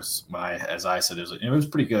same thing. It was as I said, it was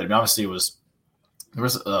pretty good. I mean, obviously there was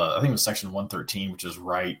I think it was section 113, which is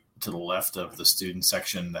right to the left of the student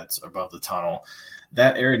section that's above the tunnel.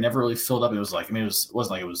 That area never really filled up. It was like, it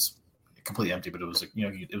wasn't like it was completely empty, but it was like,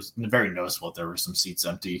 it was very noticeable that there were some seats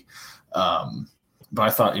empty. But I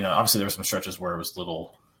thought, obviously there were some stretches where it was a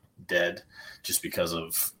little dead just because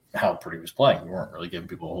of how Purdue was playing. We weren't really giving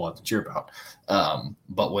people a whole lot to cheer about.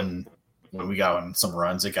 But when we got on some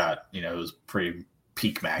runs, it got, it was pretty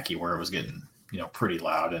peak Mackey where it was getting, pretty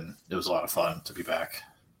loud, and it was a lot of fun to be back.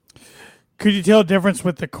 Could you tell a difference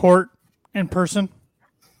with the court in person?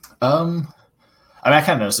 I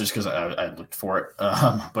kind of noticed this because I looked for it,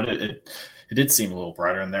 but it did seem a little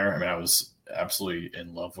brighter in there. I mean, I was absolutely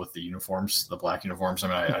in love with the uniforms, the black uniforms. I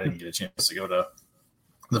mean, I didn't get a chance to go to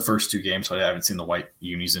the first 2 games, so I haven't seen the white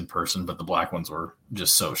unis in person, but the black ones were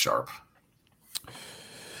just so sharp.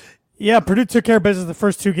 Yeah, Purdue took care of business the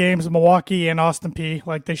first 2 games, Milwaukee and Austin Peay,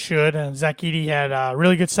 like they should. And Zach Edey had a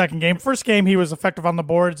really good second game. First game, he was effective on the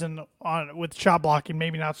boards and with shot blocking,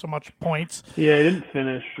 maybe not so much points. Yeah, he didn't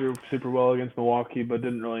finish super well against Milwaukee, but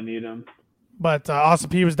didn't really need him. But Austin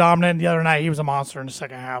Peay was dominant. The other night, he was a monster in the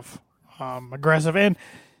second half. Aggressive. And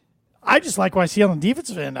I just like what I see on the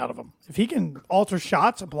defensive end out of him. If he can alter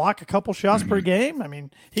shots and block a couple shots per game, I mean,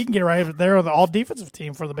 he can get right there with the all-defensive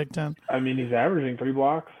team for the Big Ten. I mean, he's averaging 3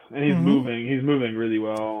 blocks, and he's moving. He's moving really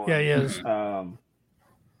well. Yeah, he is.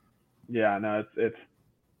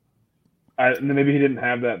 Maybe he didn't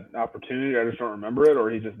have that opportunity. I just don't remember it, or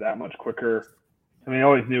he's just that much quicker. I mean, I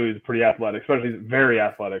always knew he was pretty athletic, especially very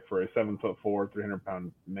athletic for a 7'4",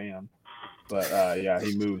 300-pound man. But,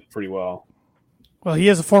 he moves pretty well. Well, he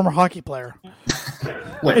is a former hockey player.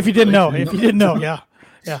 Wait, if you didn't know, yeah.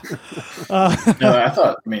 No, I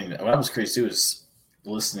thought. I mean, what I was crazy too was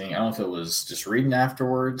listening. I don't know if it was just reading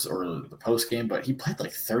afterwards or the post game, but he played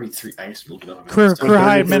like 33. I used to look it up. Career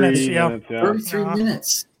high minutes. Yeah, 33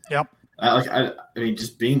 minutes. Yep. I mean,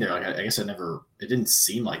 just being there. Like, I guess it didn't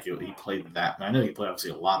seem like he played that. I know he played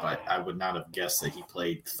obviously a lot, but I would not have guessed that he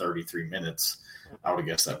played 33 minutes. I would have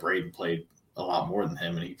guessed that Braden played a lot more than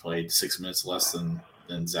him, and he played 6 minutes less than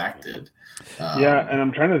Zach did. And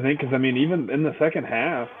I'm trying to think because, I mean, even in the second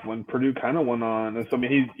half when Purdue kind of went on, so I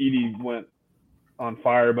mean, Edey went on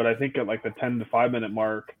fire, but I think at like the 10 to 5 minute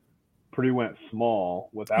mark, Purdue went small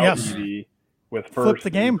without Yes. Edey, with first Flipped the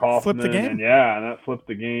game. Kaufman, Flipped the game. and that flipped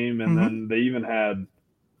the game. And Mhm. then they even had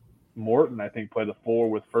Morton, I think, play the 4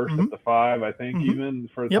 with first Mhm. at the 5, I think, Mhm. even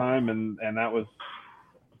for a Yep. time. And that was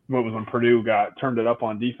what was when Purdue turned it up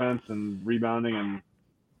on defense and rebounding and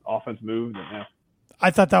offense moved. And, yeah.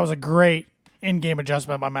 I thought that was a great in-game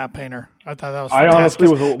adjustment by Matt Painter. I thought that was I fantastic.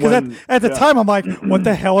 honestly was Because at the time, I'm like, what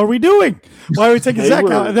the hell are we doing? Why are we taking They Zach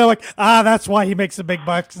were- out? And they're like, that's why he makes the big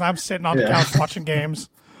bucks, and I'm sitting on the Yeah. couch watching games.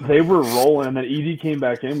 They were rolling, and then Edey came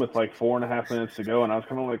back in with like 4.5 minutes to go, and I was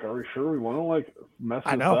kind of like, "Are we sure we want to like mess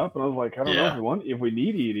I this know. up?" And I was like, "I don't know if we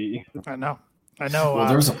need Edey." I know. Well,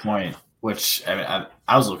 there was a point which I mean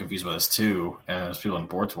I was a little confused by this too, and as people on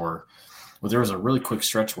boards were. Well, there was a really quick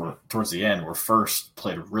stretch where towards the end where First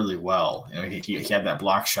played really well. You know, he had that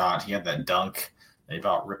block shot, he had that dunk, and he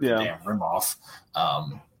about ripped the damn rim off.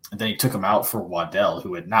 And then he took him out for Waddell,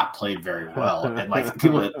 who had not played very well. And like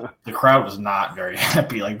the crowd was not very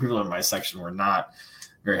happy. Like people in my section were not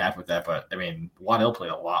very happy with that. But I mean, Waddell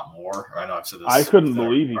played a lot more. I know I've said this. I couldn't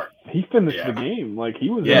believe he finished Yeah. the game. Like he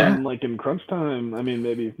was Yeah. in crunch time. I mean,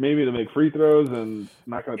 maybe to make free throws and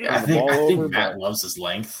not going to turn I the think, ball I think over. Matt but loves his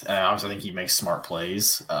length. Obviously, I think he makes smart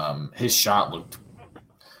plays. His shot looked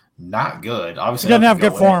not good. Obviously, He doesn't have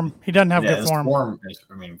enough to good go in. form. He doesn't have good his form.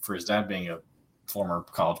 I mean, for his dad being a former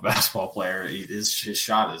college basketball player, his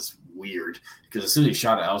shot is weird because as soon as he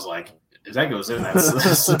shot it, I was like, if that goes in,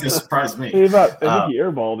 that's going to surprise me. I think he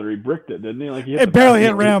airballed or he bricked it, didn't he? Like he hit It the barely back-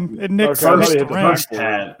 hit rim. It nicked Okay, I thought first he hit the rim.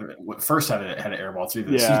 back. First had an air ball through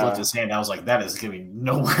this. Yeah. He lifted his hand. I was like, that is going to be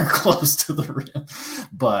nowhere close to the rim.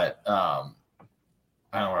 But I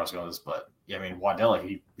don't know where I was going with this, but yeah, I mean, Waddell, like,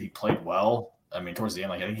 he played well. I mean, towards the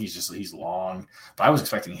end, like I think he's long, but I was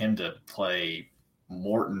expecting him to play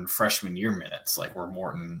Morton freshman year minutes, like where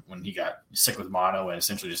Morton, when he got sick with mono and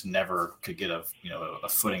essentially just never could get a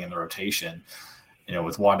footing in the rotation,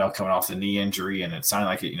 with Waddell coming off the knee injury, and it sounded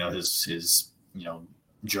like his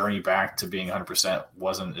journey back to being 100%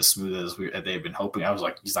 wasn't as smooth as they've been hoping. I was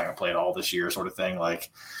like, he's not gonna play at all this year, sort of thing. Like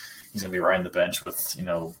he's gonna be riding the bench with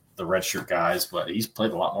the redshirt guys, but he's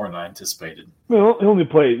played a lot more than I anticipated. Well,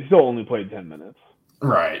 he still only played 10 minutes.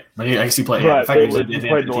 Right, but I guess he played. Right, In fact, he it was at the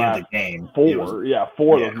played end of the game. Four of Yeah.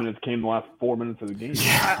 those minutes came the last 4 minutes of the game.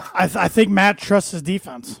 Yeah, I think Matt trusts his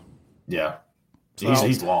defense. yeah. So,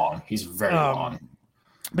 He's long. He's very long.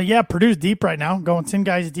 But yeah, Purdue's deep right now, going 10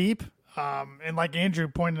 guys deep. And like Andrew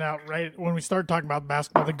pointed out, right when we started talking about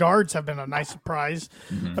basketball, the guards have been a nice surprise.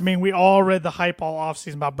 Mm-hmm. I mean, we all read the hype all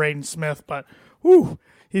offseason about Braden Smith, but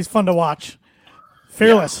he's fun to watch.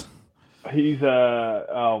 Fearless. He's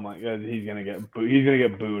oh my god, he's gonna get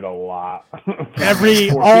booed a lot.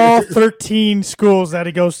 All 13 schools that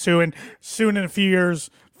he goes to, and soon in a few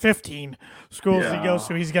years, 15 schools he goes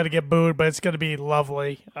to, he's got to get booed, but it's going to be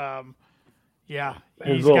lovely. Yeah,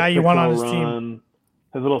 he's a guy you want on his team.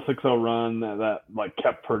 His little 6-0 run that like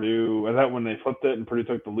kept Purdue. Was that when they flipped it and Purdue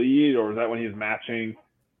took the lead, or was that when he was matching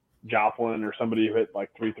Joplin or somebody who hit like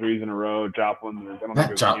 3 threes in a row? Joplin, I don't think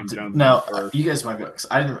it was Cam Jones. Now, you guys might be.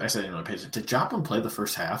 I didn't really pay attention. Did Joplin play the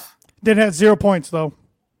first half? Didn't have 0 points though.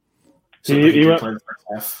 So he did play the first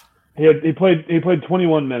half. He played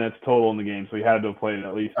 21 minutes total in the game, so he had to have played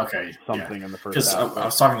at least something in the first Because half. I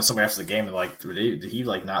was talking to somebody after the game, and like, did he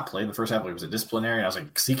like not play in the first half? Like, was it disciplinary? And I was like,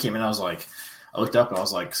 because he came in, I was like, I looked up, and I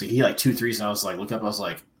was like, so he like 2 threes, and I was like, look up, I was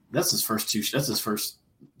like, that's his first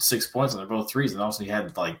 6 points, and they're both threes, and also he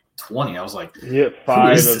had like 20. I was like, he hit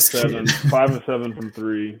 5 of 7, 5 of 7 from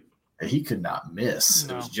 3. He could not miss.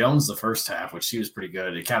 No. It was Jones the first half, which he was pretty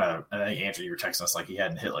good. It kind of, I think Andrew, you were texting us like he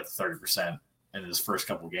hadn't hit like 30% in his first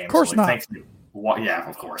couple of games. Of course so, like, not. Thankfully, yeah,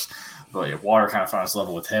 of course. But yeah, Water kind of found his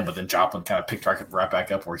level with him, but then Joplin kind of picked right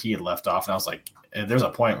back up where he had left off. And I was like, and there's a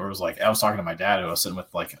point where it was like, I was talking to my dad who I was sitting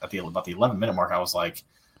with like about the 11-minute mark. I was like,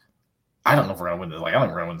 I don't know if we're going to win this. Like, I don't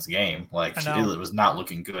think we're going to win this game. Like, it was not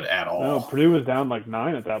looking good at all. No, Purdue was down like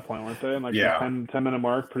 9 at that point, weren't they? And like the 10-minute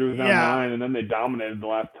mark, Purdue was down 9, and then they dominated the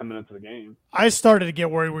last 10 minutes of the game. I started to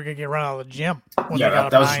get worried we were going to get run out of the gym. When they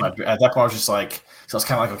got that was up 9. at that point, I was just like, so I was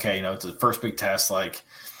kind of like, okay, it's the first big test. Like,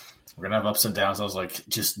 we're going to have ups and downs. I was like,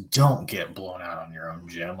 just don't get blown out on your own,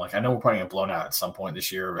 Jim. Like, I know we're probably going to get blown out at some point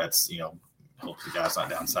this year. That's, hope the guy's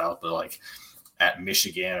not down south, but like, at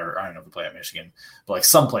Michigan, or I don't know if we play at Michigan, but like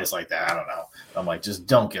someplace like that, I don't know. I'm like, just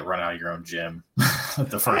don't get run out of your own gym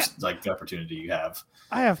the first opportunity you have.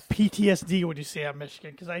 I have PTSD when you say at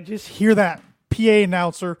Michigan because I just hear that PA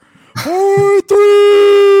announcer,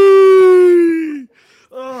 4-3.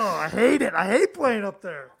 Oh, I hate it. I hate playing up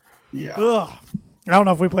there. Yeah. Ugh. I don't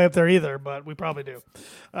know if we play up there either, but we probably do.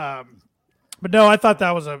 But no, I thought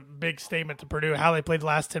that was a big statement to Purdue, how they played the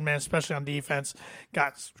last 10 minutes, especially on defense.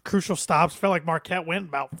 Got crucial stops. Felt like Marquette went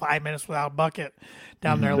about 5 minutes without a bucket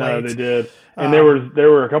down there late. No, they did. And there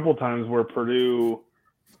were a couple times where Purdue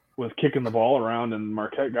was kicking the ball around and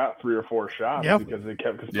Marquette got 3 or 4 shots because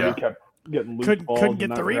Purdue kept getting loose balls. Couldn't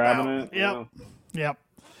get the rebound. It, Yep. Yeah,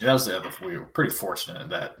 that was the other. We were pretty fortunate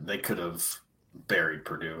that they could have buried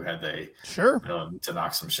Purdue had they to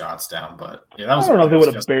knock some shots down. But that was, I don't know if they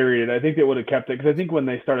would have buried it. I think they would have kept it because I think when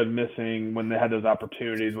they started missing, when they had those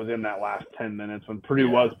opportunities, was in that last 10 minutes when Purdue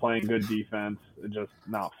was playing good defense, just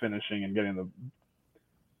not finishing and getting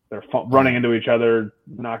they're running into each other,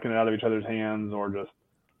 knocking it out of each other's hands, or just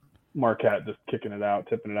Marquette just kicking it out,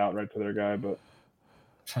 tipping it out right to their guy. But I'm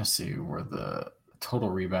trying to see where the total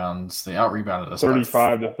rebounds, they out-rebounded us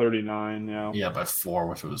 35 to 39, Yeah, by 4,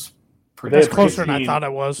 which was pretty. That's closer than I thought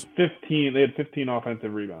it was. 15. They had 15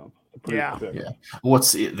 offensive rebounds. Yeah.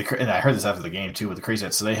 And I heard this after the game too with the crazy.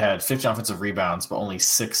 So they had 15 offensive rebounds, but only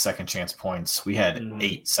 6 second chance points. We had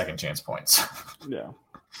 8 second chance points. Yeah.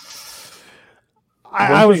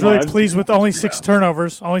 I was really pleased with only 6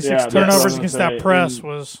 turnovers. Only 6 turnovers against that press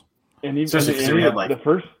was. And even the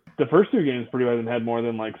first 2 games, Purdue hasn't had more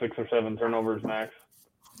than 6 or 7 turnovers max.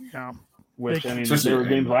 Yeah. Which, there were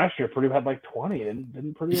games last year, Purdue had 20.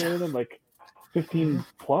 Didn't Purdue have 15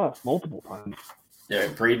 plus multiple times? Yeah,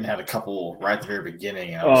 Braden had a couple right at the very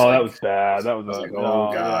beginning. That was bad. That was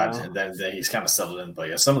God. Yeah. And then he's kind of settled in.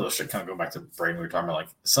 But some of those should kind of go back to Braden. We were talking about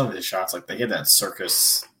some of his shots, they had that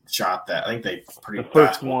circus shot that I think they pretty the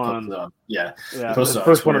first one. The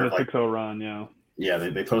first one of the 6-0 run, Yeah,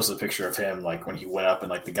 they posted a picture of him when he went up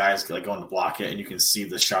and the guys going to block it and you can see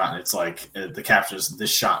the shot and it's the captions, this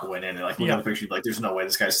shot went in and look at the picture, there's no way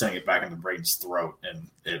this guy's sending it back into Braden's throat and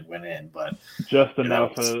it went in, but just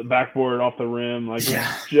enough backboard off the rim,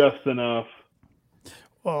 just enough.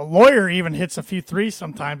 Well, Lawyer even hits a few threes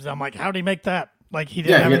sometimes. I'm like, how did he make that? He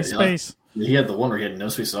didn't have any space. He had the one where he had no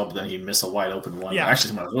space at all, but then he missed a wide open one. Yeah. Actually,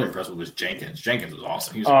 something I was really impressed with was Jenkins. Jenkins was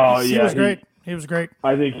awesome. He was great. He was great.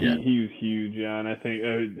 I think he was huge, and I think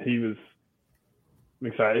he was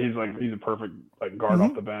excited. He's a perfect guard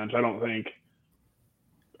off the bench. I don't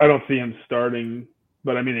see him starting,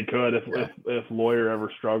 but he could if Lawyer ever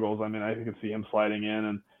struggles. I could see him sliding in,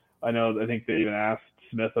 and I think they even asked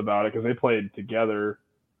Smith about it because they played together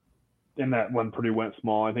in that when Purdue went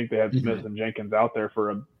small. I think they had Smith and Jenkins out there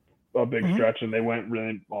for a big stretch, and they went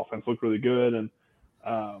really offense looked really good, and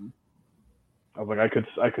I was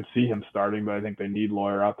I could see him starting, but I think they need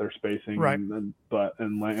Lawyer out there spacing, right? And a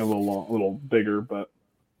little bigger, but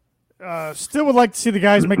still would like to see the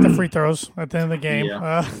guys make the free throws at the end of the game.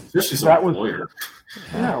 Yeah. That was Lawyer.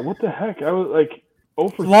 Yeah, what the heck? I was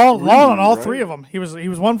long on all 3 of them. He was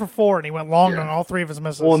 1 for 4, and he went long on all 3 of his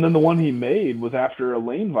misses. Well, and then the one he made was after a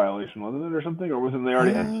lane violation, wasn't it, or something? Or wasn't they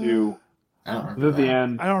already had 2? I don't remember. Was it the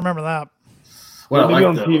end? I don't remember that. Well, maybe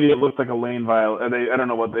on TV it looked like a lane violation. I don't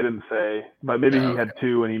know what they didn't say, but maybe he had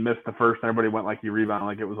 2 and he missed the first, and everybody went he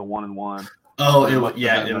rebounded it was a 1-and-1. Oh, it was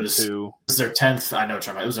 2. It was their 10th. I know what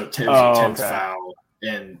you're talking about. It was their 10th foul,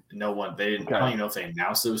 and no one. They didn't. I don't even know if they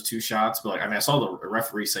announced it was 2 shots, but I saw the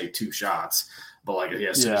referee say 2 shots, but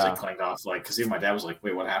as soon as they clanged off, because even my dad was like,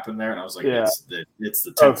 "Wait, what happened there?" And I was like, "It's the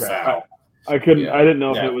 10th foul." I couldn't. I didn't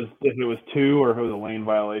know if it was 2 or if it was a lane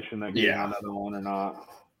violation that gave another one or not.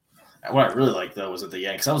 What I really liked though was at the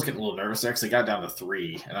end because I was getting a little nervous there because they got down to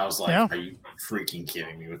 3 and I was like, "Are you freaking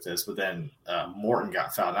kidding me with this?" But then Morton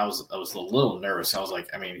got fouled. And I was a little nervous. I was like,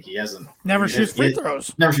 he hasn't shoots free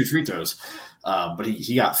throws. Never shoots free throws. But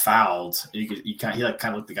he got fouled. And he kind of looked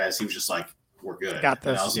at the guys. He was just like, "We're good." Got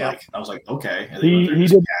this. And I was like, okay. And he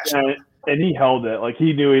did, and he held it.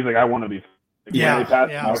 He knew he's like, "I want to be." Yeah.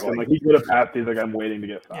 He could have passed. He's like, "I'm waiting to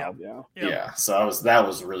get fouled." Yeah. So that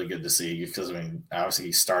was really good to see because obviously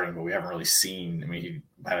he's starting, but we haven't really seen. He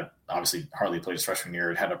had obviously hardly played his freshman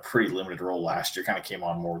year. It had a pretty limited role last year. Kind of came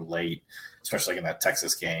on more late, especially in that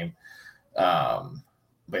Texas game. But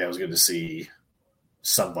it was good to see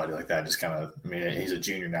somebody like that. Just kind of. He's a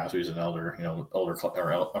junior now, so he's an older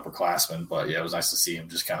or upperclassman. But it was nice to see him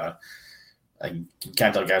just kind of. You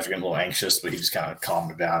can't tell guys are getting a little anxious, but he just kind of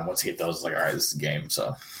calmed it down. Once he hit those, all right, this is the game.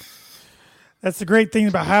 So that's the great thing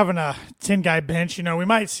about having a 10-guy bench. We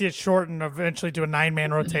might see it shortened eventually to a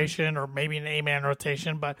 9-man rotation or maybe an 8-man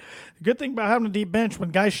rotation. But the good thing about having a deep bench,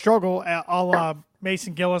 when guys struggle, a la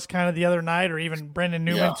Mason Gillis kind of the other night, or even Brendan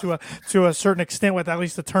Newman to a certain extent with at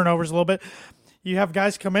least the turnovers a little bit, you have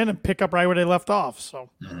guys come in and pick up right where they left off.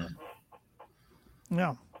 So,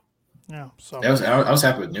 Yeah, so I was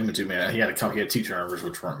happy with Newman too, man. He had 2 turnovers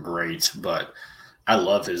which weren't great, but I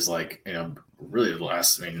love his really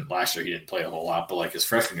last year he didn't play a whole lot, but like his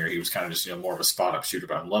freshman year, he was kind of just more of a spot up shooter.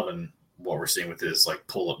 But I'm loving what we're seeing with his like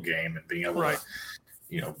pull up game and being able to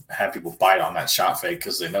have people bite on that shot fake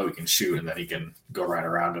because they know he can shoot, and then he can go right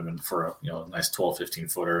around him and for a nice 12, 15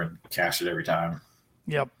 footer and cash it every time.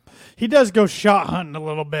 Yep. He does go shot hunting a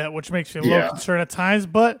little bit, which makes me a little concerned at times,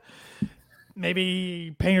 but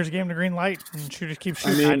maybe Painter's gave him the green light and shooters keep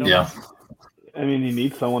shooting. I don't know. I mean, you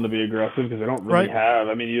need someone to be aggressive because they don't really have.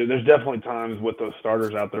 I mean, there's definitely times with those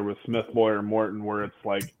starters out there with Smith, Boyer, Morton where it's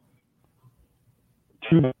like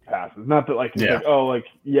too many passes. Not that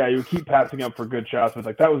you keep passing up for good shots, but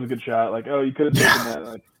like that was a good shot. Like, oh, you could have taken that.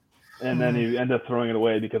 Like, and then you end up throwing it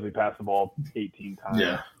away because he passed the ball 18 times.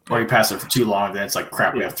 Yeah. Or you pass it for too long, then it's like,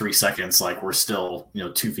 crap, we have 3 seconds. Like, we're still,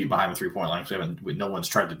 2 feet behind the 3-point line. No one's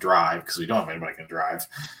tried to drive because we don't have anybody can drive.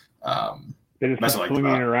 They just keep swinging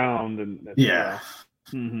around.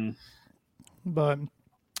 But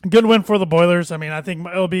good win for the Boilers. I mean, I think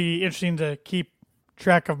it'll be interesting to keep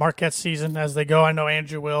track of Marquette's season as they go. I know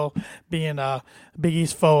Andrew will, being a Big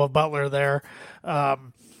East foe of Butler there.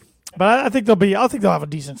 But I think they'll have a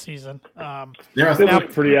decent season. They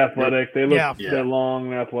look pretty athletic. They look they're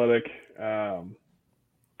long and athletic. I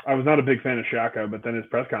was not a big fan of Shaka, but then his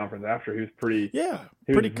press conference after, he was pretty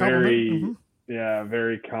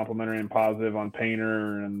very complimentary and positive on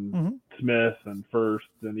Painter and Smith and First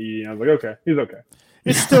and Edey. I was like, okay, he's okay.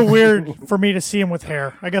 It's still weird for me to see him with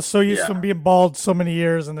hair. I guess so used to him being bald so many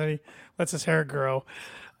years, and then he lets his hair grow.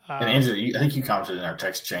 And Andrew, I think you commented in our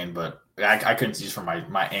text chain, but I couldn't see just from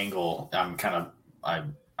my angle.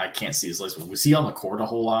 I can't see his legs. Was he on the court a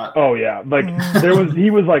whole lot? Oh yeah, like he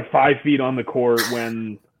was like 5 feet on the court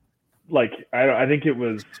when, like I think it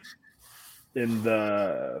was in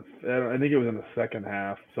the second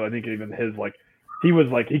half. So I think even his he was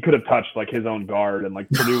like he could have touched like his own guard, and like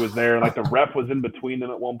Purdue was there, and like the ref was in between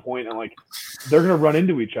them at one point, and like they're gonna run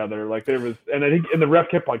into each other. Like there was, and I think the ref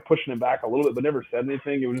kept like pushing him back a little bit, but never said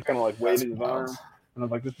anything. It was just kind of like waving his arm, and I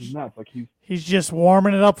was like, "This is nuts!" Like he's just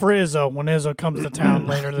warming it up for Izzo when Izzo comes to town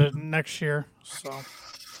later next year. So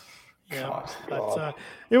but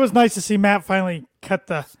it was nice to see Matt finally cut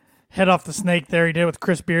the head off the snake there. He did with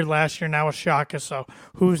Chris Beard last year, now with Shaka. So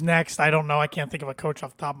who's next? I don't know. I can't think of a coach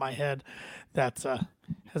off the top of my head that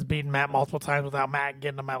has beaten Matt multiple times without Matt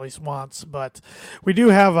getting him at least once. But we do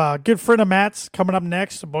have a good friend of Matt's coming up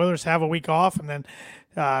next. The Boilers have a week off, and then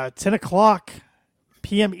 10 o'clock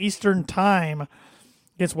p.m. Eastern time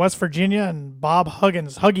against West Virginia and Bob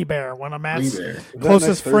Huggins, Huggy Bear, one of Matt's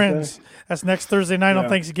closest friends. That's next Thursday night on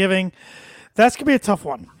Thanksgiving. That's going to be a tough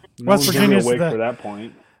one. West Virginia's awake for that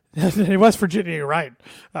point. West Virginia, you're right.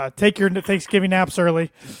 Take your Thanksgiving naps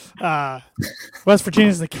early. West Virginia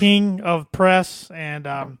is the king of press,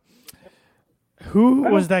 and who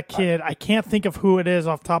was that kid? I can't think of who it is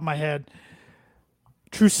off the top of my head.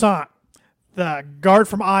 Toussaint, the guard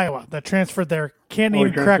from Iowa that transferred there, can't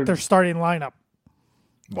even crack their starting lineup.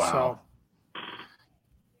 Wow. So,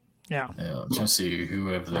 yeah. Let's see, who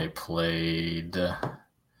have they played?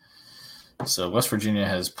 So West Virginia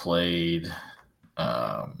has played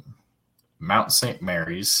Mount St.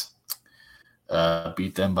 Mary's,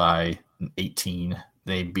 beat them by 18.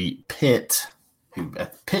 They beat Pitt.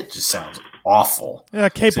 Pitt just sounds awful. Yeah,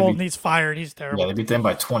 Capel needs fired. He's terrible. Yeah, they beat them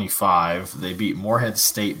by 25. They beat Morehead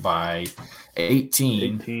State by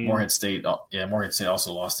 18. Morehead State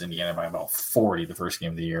also lost to Indiana by about 40 the first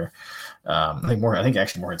game of the year. I think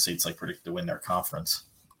actually Morehead State's like predicted to win their conference.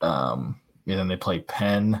 And then they play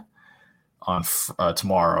Penn on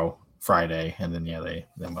tomorrow, Friday, and then they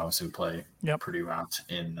obviously play Purdue out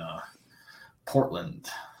in Portland.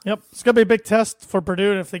 Yep, it's gonna be a big test for Purdue.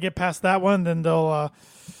 And if they get past that one, then they'll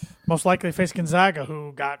most likely face Gonzaga,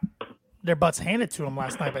 who got their butts handed to them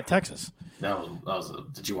last night by Texas.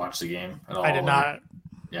 Did you watch the game at all? I did not.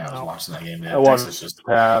 Yeah, I was watching that game. Texas just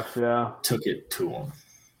took it to them.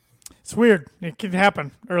 It's weird. It can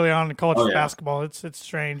happen early on in college basketball. It's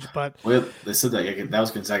strange, but they said that was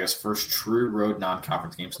Gonzaga's first true road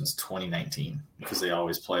non-conference game since 2019 because they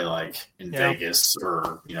always play like in Vegas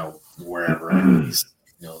or wherever these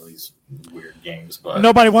weird games. But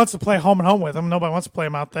nobody wants to play home and home with them. Nobody wants to play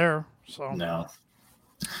them out there. So no,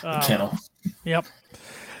 kennel. Yep.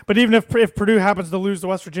 But even if Purdue happens to lose to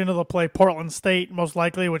West Virginia, they'll play Portland State most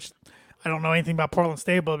likely, which I don't know anything about Portland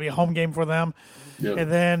State, but it'll be a home game for them. Yep.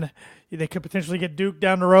 And then they could potentially get Duke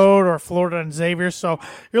down the road or Florida and Xavier. So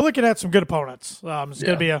you're looking at some good opponents. It's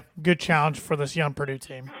going to be a good challenge for this young Purdue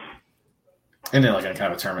team. And then like in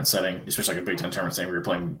kind of a tournament setting, especially like a Big Ten tournament setting where you're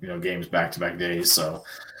playing games back-to-back days. So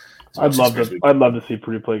I'd love to see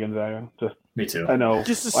Purdue play Gonzaga. Me too. I know.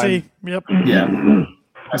 Just to see. Yep. Yeah.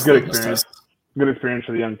 That's a good experience. good experience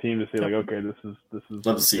for the young team to see, like, okay, this is.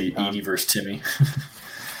 Love to see Edie versus Timmy.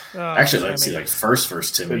 Actually, let's see, like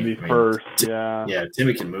first Timmy. It'd be first, yeah. Yeah,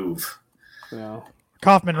 Timmy can move. Yeah.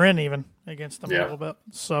 Kaufman Wren even against them a little bit.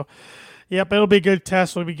 So, yep, it'll be a good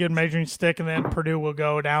test. It'll be a good measuring stick, and then Purdue will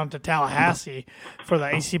go down to Tallahassee for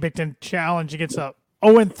the AC Big Ten Challenge against a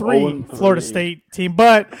 0-3 Florida State team.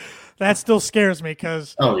 But that still scares me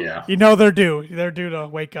because they're due. They're due to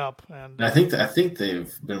wake up. And I think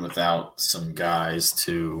they've been without some guys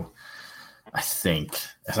too. I think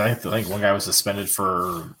one guy was suspended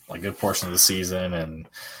for a good portion of the season, and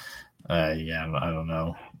I don't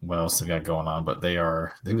know what else they've got going on, but who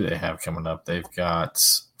do they have coming up? They've got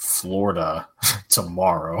Florida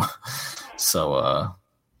tomorrow. So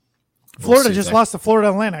Florida just lost to Florida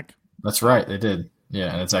Atlantic. That's right, they did.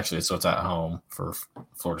 Yeah, and it's at home for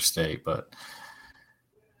Florida State, but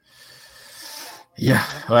yeah.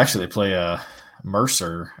 Well, actually, they play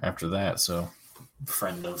Mercer after that. So,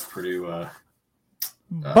 friend of Purdue.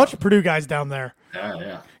 Bunch of Purdue guys down there.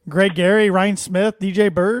 Yeah. Greg Gary, Ryan Smith,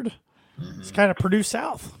 DJ Bird. Mm-hmm. It's kind of Purdue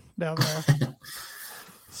South down there.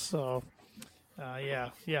 So, yeah.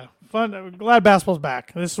 Fun. I'm glad basketball's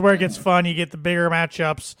back. This is where it gets fun. You get the bigger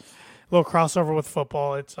matchups, a little crossover with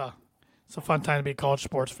football. It's a fun time to be a college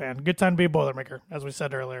sports fan. Good time to be a Boilermaker, as we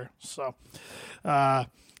said earlier. So,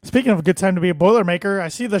 speaking of a good time to be a Boilermaker, I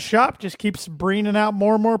see the shop just keeps bringing out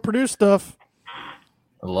more and more Purdue stuff.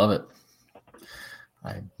 I love it.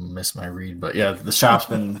 I missed my read, but yeah, the shop's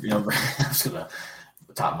been, I'm just gonna,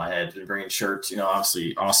 the top of my head, been bringing shirts,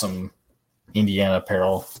 obviously awesome Indiana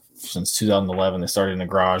apparel since 2011. They started in the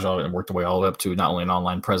garage and worked their way all the way up to not only an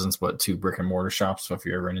online presence, but 2 brick and mortar shops. So if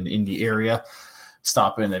you're ever in the Indy area,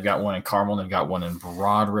 stop in. They've got one in Carmel, they've got one in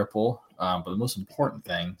Broad Ripple. But the most important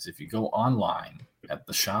thing is if you go online at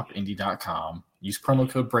theshopindy.com, use promo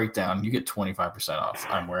code Breakdown, you get 25% off.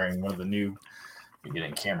 I'm wearing one of the new, you get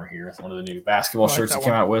in camera here, it's one of the new basketball shirts they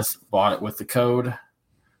came out with, bought it with the code.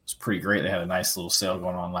 It's pretty great. They had a nice little sale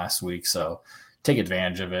going on last week, so take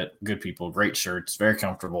advantage of it. Good people, great shirts, very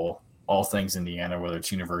comfortable, all things Indiana, whether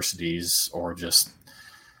it's universities or just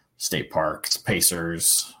state parks,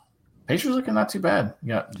 Pacers. Pacers looking not too bad. You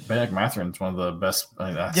got Benedict Mathurin's one of the best.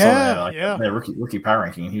 I saw that rookie power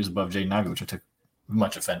ranking, and he was above Jaden Ivey, which I took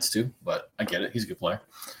much offense to, but I get it. He's a good player.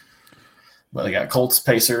 But they got Colts,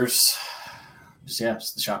 Pacers.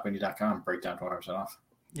 Just theshopindy.com, breakdown 20% off.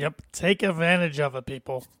 Yep, take advantage of it,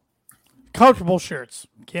 people. Comfortable shirts.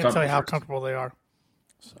 Can't tell you how comfortable they are.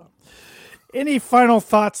 So, any final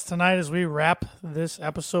thoughts tonight as we wrap this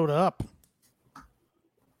episode up?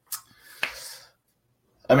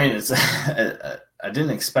 I mean, it's I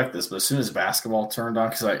didn't expect this, but as soon as basketball turned on,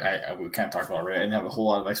 because we kind of talked about it already, I didn't have a whole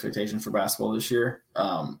lot of expectation for basketball this year.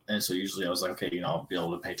 And so usually I was like, okay, I'll be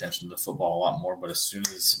able to pay attention to football a lot more. But as soon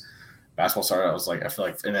as basketball started, I was like, I feel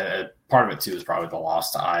like, and then part of it too is probably the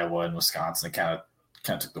loss to Iowa and Wisconsin. It kind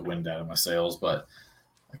of took the wind out of my sails, but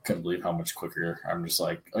I couldn't believe how much quicker. I'm just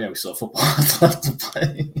like, oh yeah, we still have football left to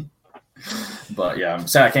play. But yeah, I'm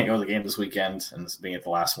sad I can't go to the game this weekend, and this being at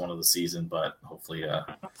the last one of the season. But hopefully,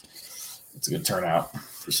 it's a good turnout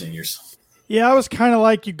for seniors. Yeah, I was kind of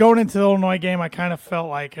like you going into the Illinois game. I kind of felt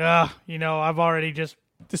like, I've already just.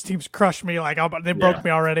 This team's crushed me. Like they broke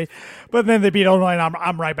me already, but then they beat Illinois, and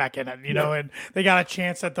I'm right back in it. And they got a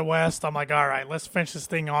chance at the West. I'm like, all right, let's finish this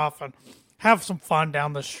thing off and have some fun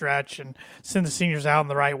down the stretch and send the seniors out in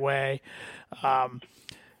the right way.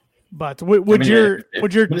 But would your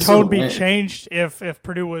tone be changed if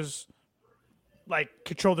Purdue was like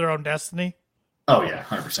controlled their own destiny? Oh yeah,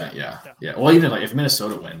 100%. Yeah. Well, even like if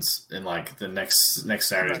Minnesota wins, and like the next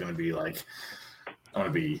Saturday is going to be like. I'm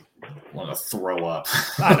going to want to throw up.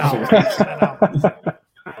 I know.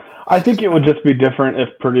 I think it would just be different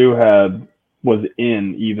if Purdue was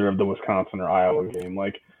in either of the Wisconsin or Iowa game.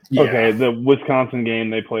 Okay, the Wisconsin game,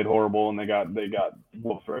 they played horrible and they got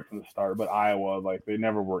whooped right from the start. But Iowa, they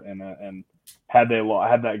never were in it. And had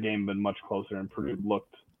that game been much closer and Purdue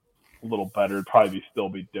looked a little better, it'd probably still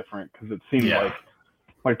be different because it seemed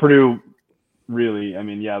like Purdue – really, I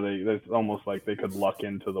mean, it's almost like they could luck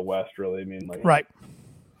into the West. Really, I mean, right.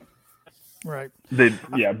 They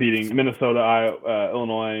beating Minnesota,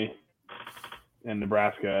 Illinois, and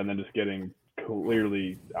Nebraska, and then just getting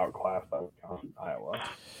clearly outclassed by Iowa.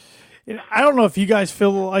 I don't know if you guys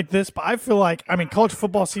feel like this, but I feel like college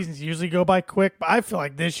football seasons usually go by quick, but I feel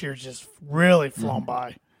like this year's just really flown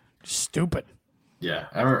by. Just stupid. Yeah,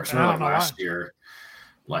 I remember last year.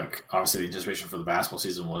 Obviously, the anticipation for the basketball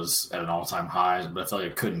season was at an all-time high, but I feel like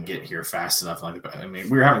it couldn't get here fast enough. We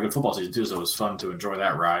were having a good football season too, so it was fun to enjoy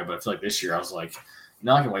that ride. But I feel like this year, I was like,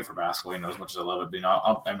 Now I can wait for basketball, as much as I love it. But,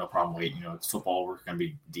 I have no problem waiting. It's football. We're going to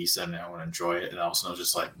be decent, and I want to enjoy it. And I also know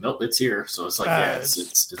just like, nope, it's here. So it's like,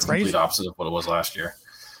 it's complete opposite of what it was last year.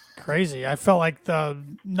 Crazy. I felt like the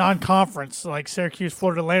non-conference, like Syracuse,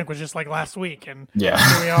 Florida Atlantic, was just like last week, and here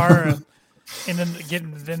we are, and then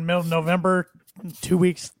getting in the middle of November, 2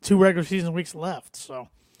 regular season weeks left. So,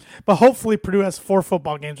 but hopefully Purdue has 4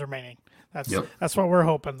 football games remaining. That's what we're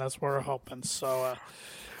hoping. So,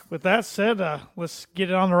 with that said, let's get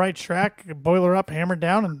it on the right track, boiler up, hammer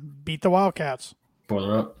down, and beat the Wildcats.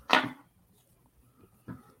 Boiler up.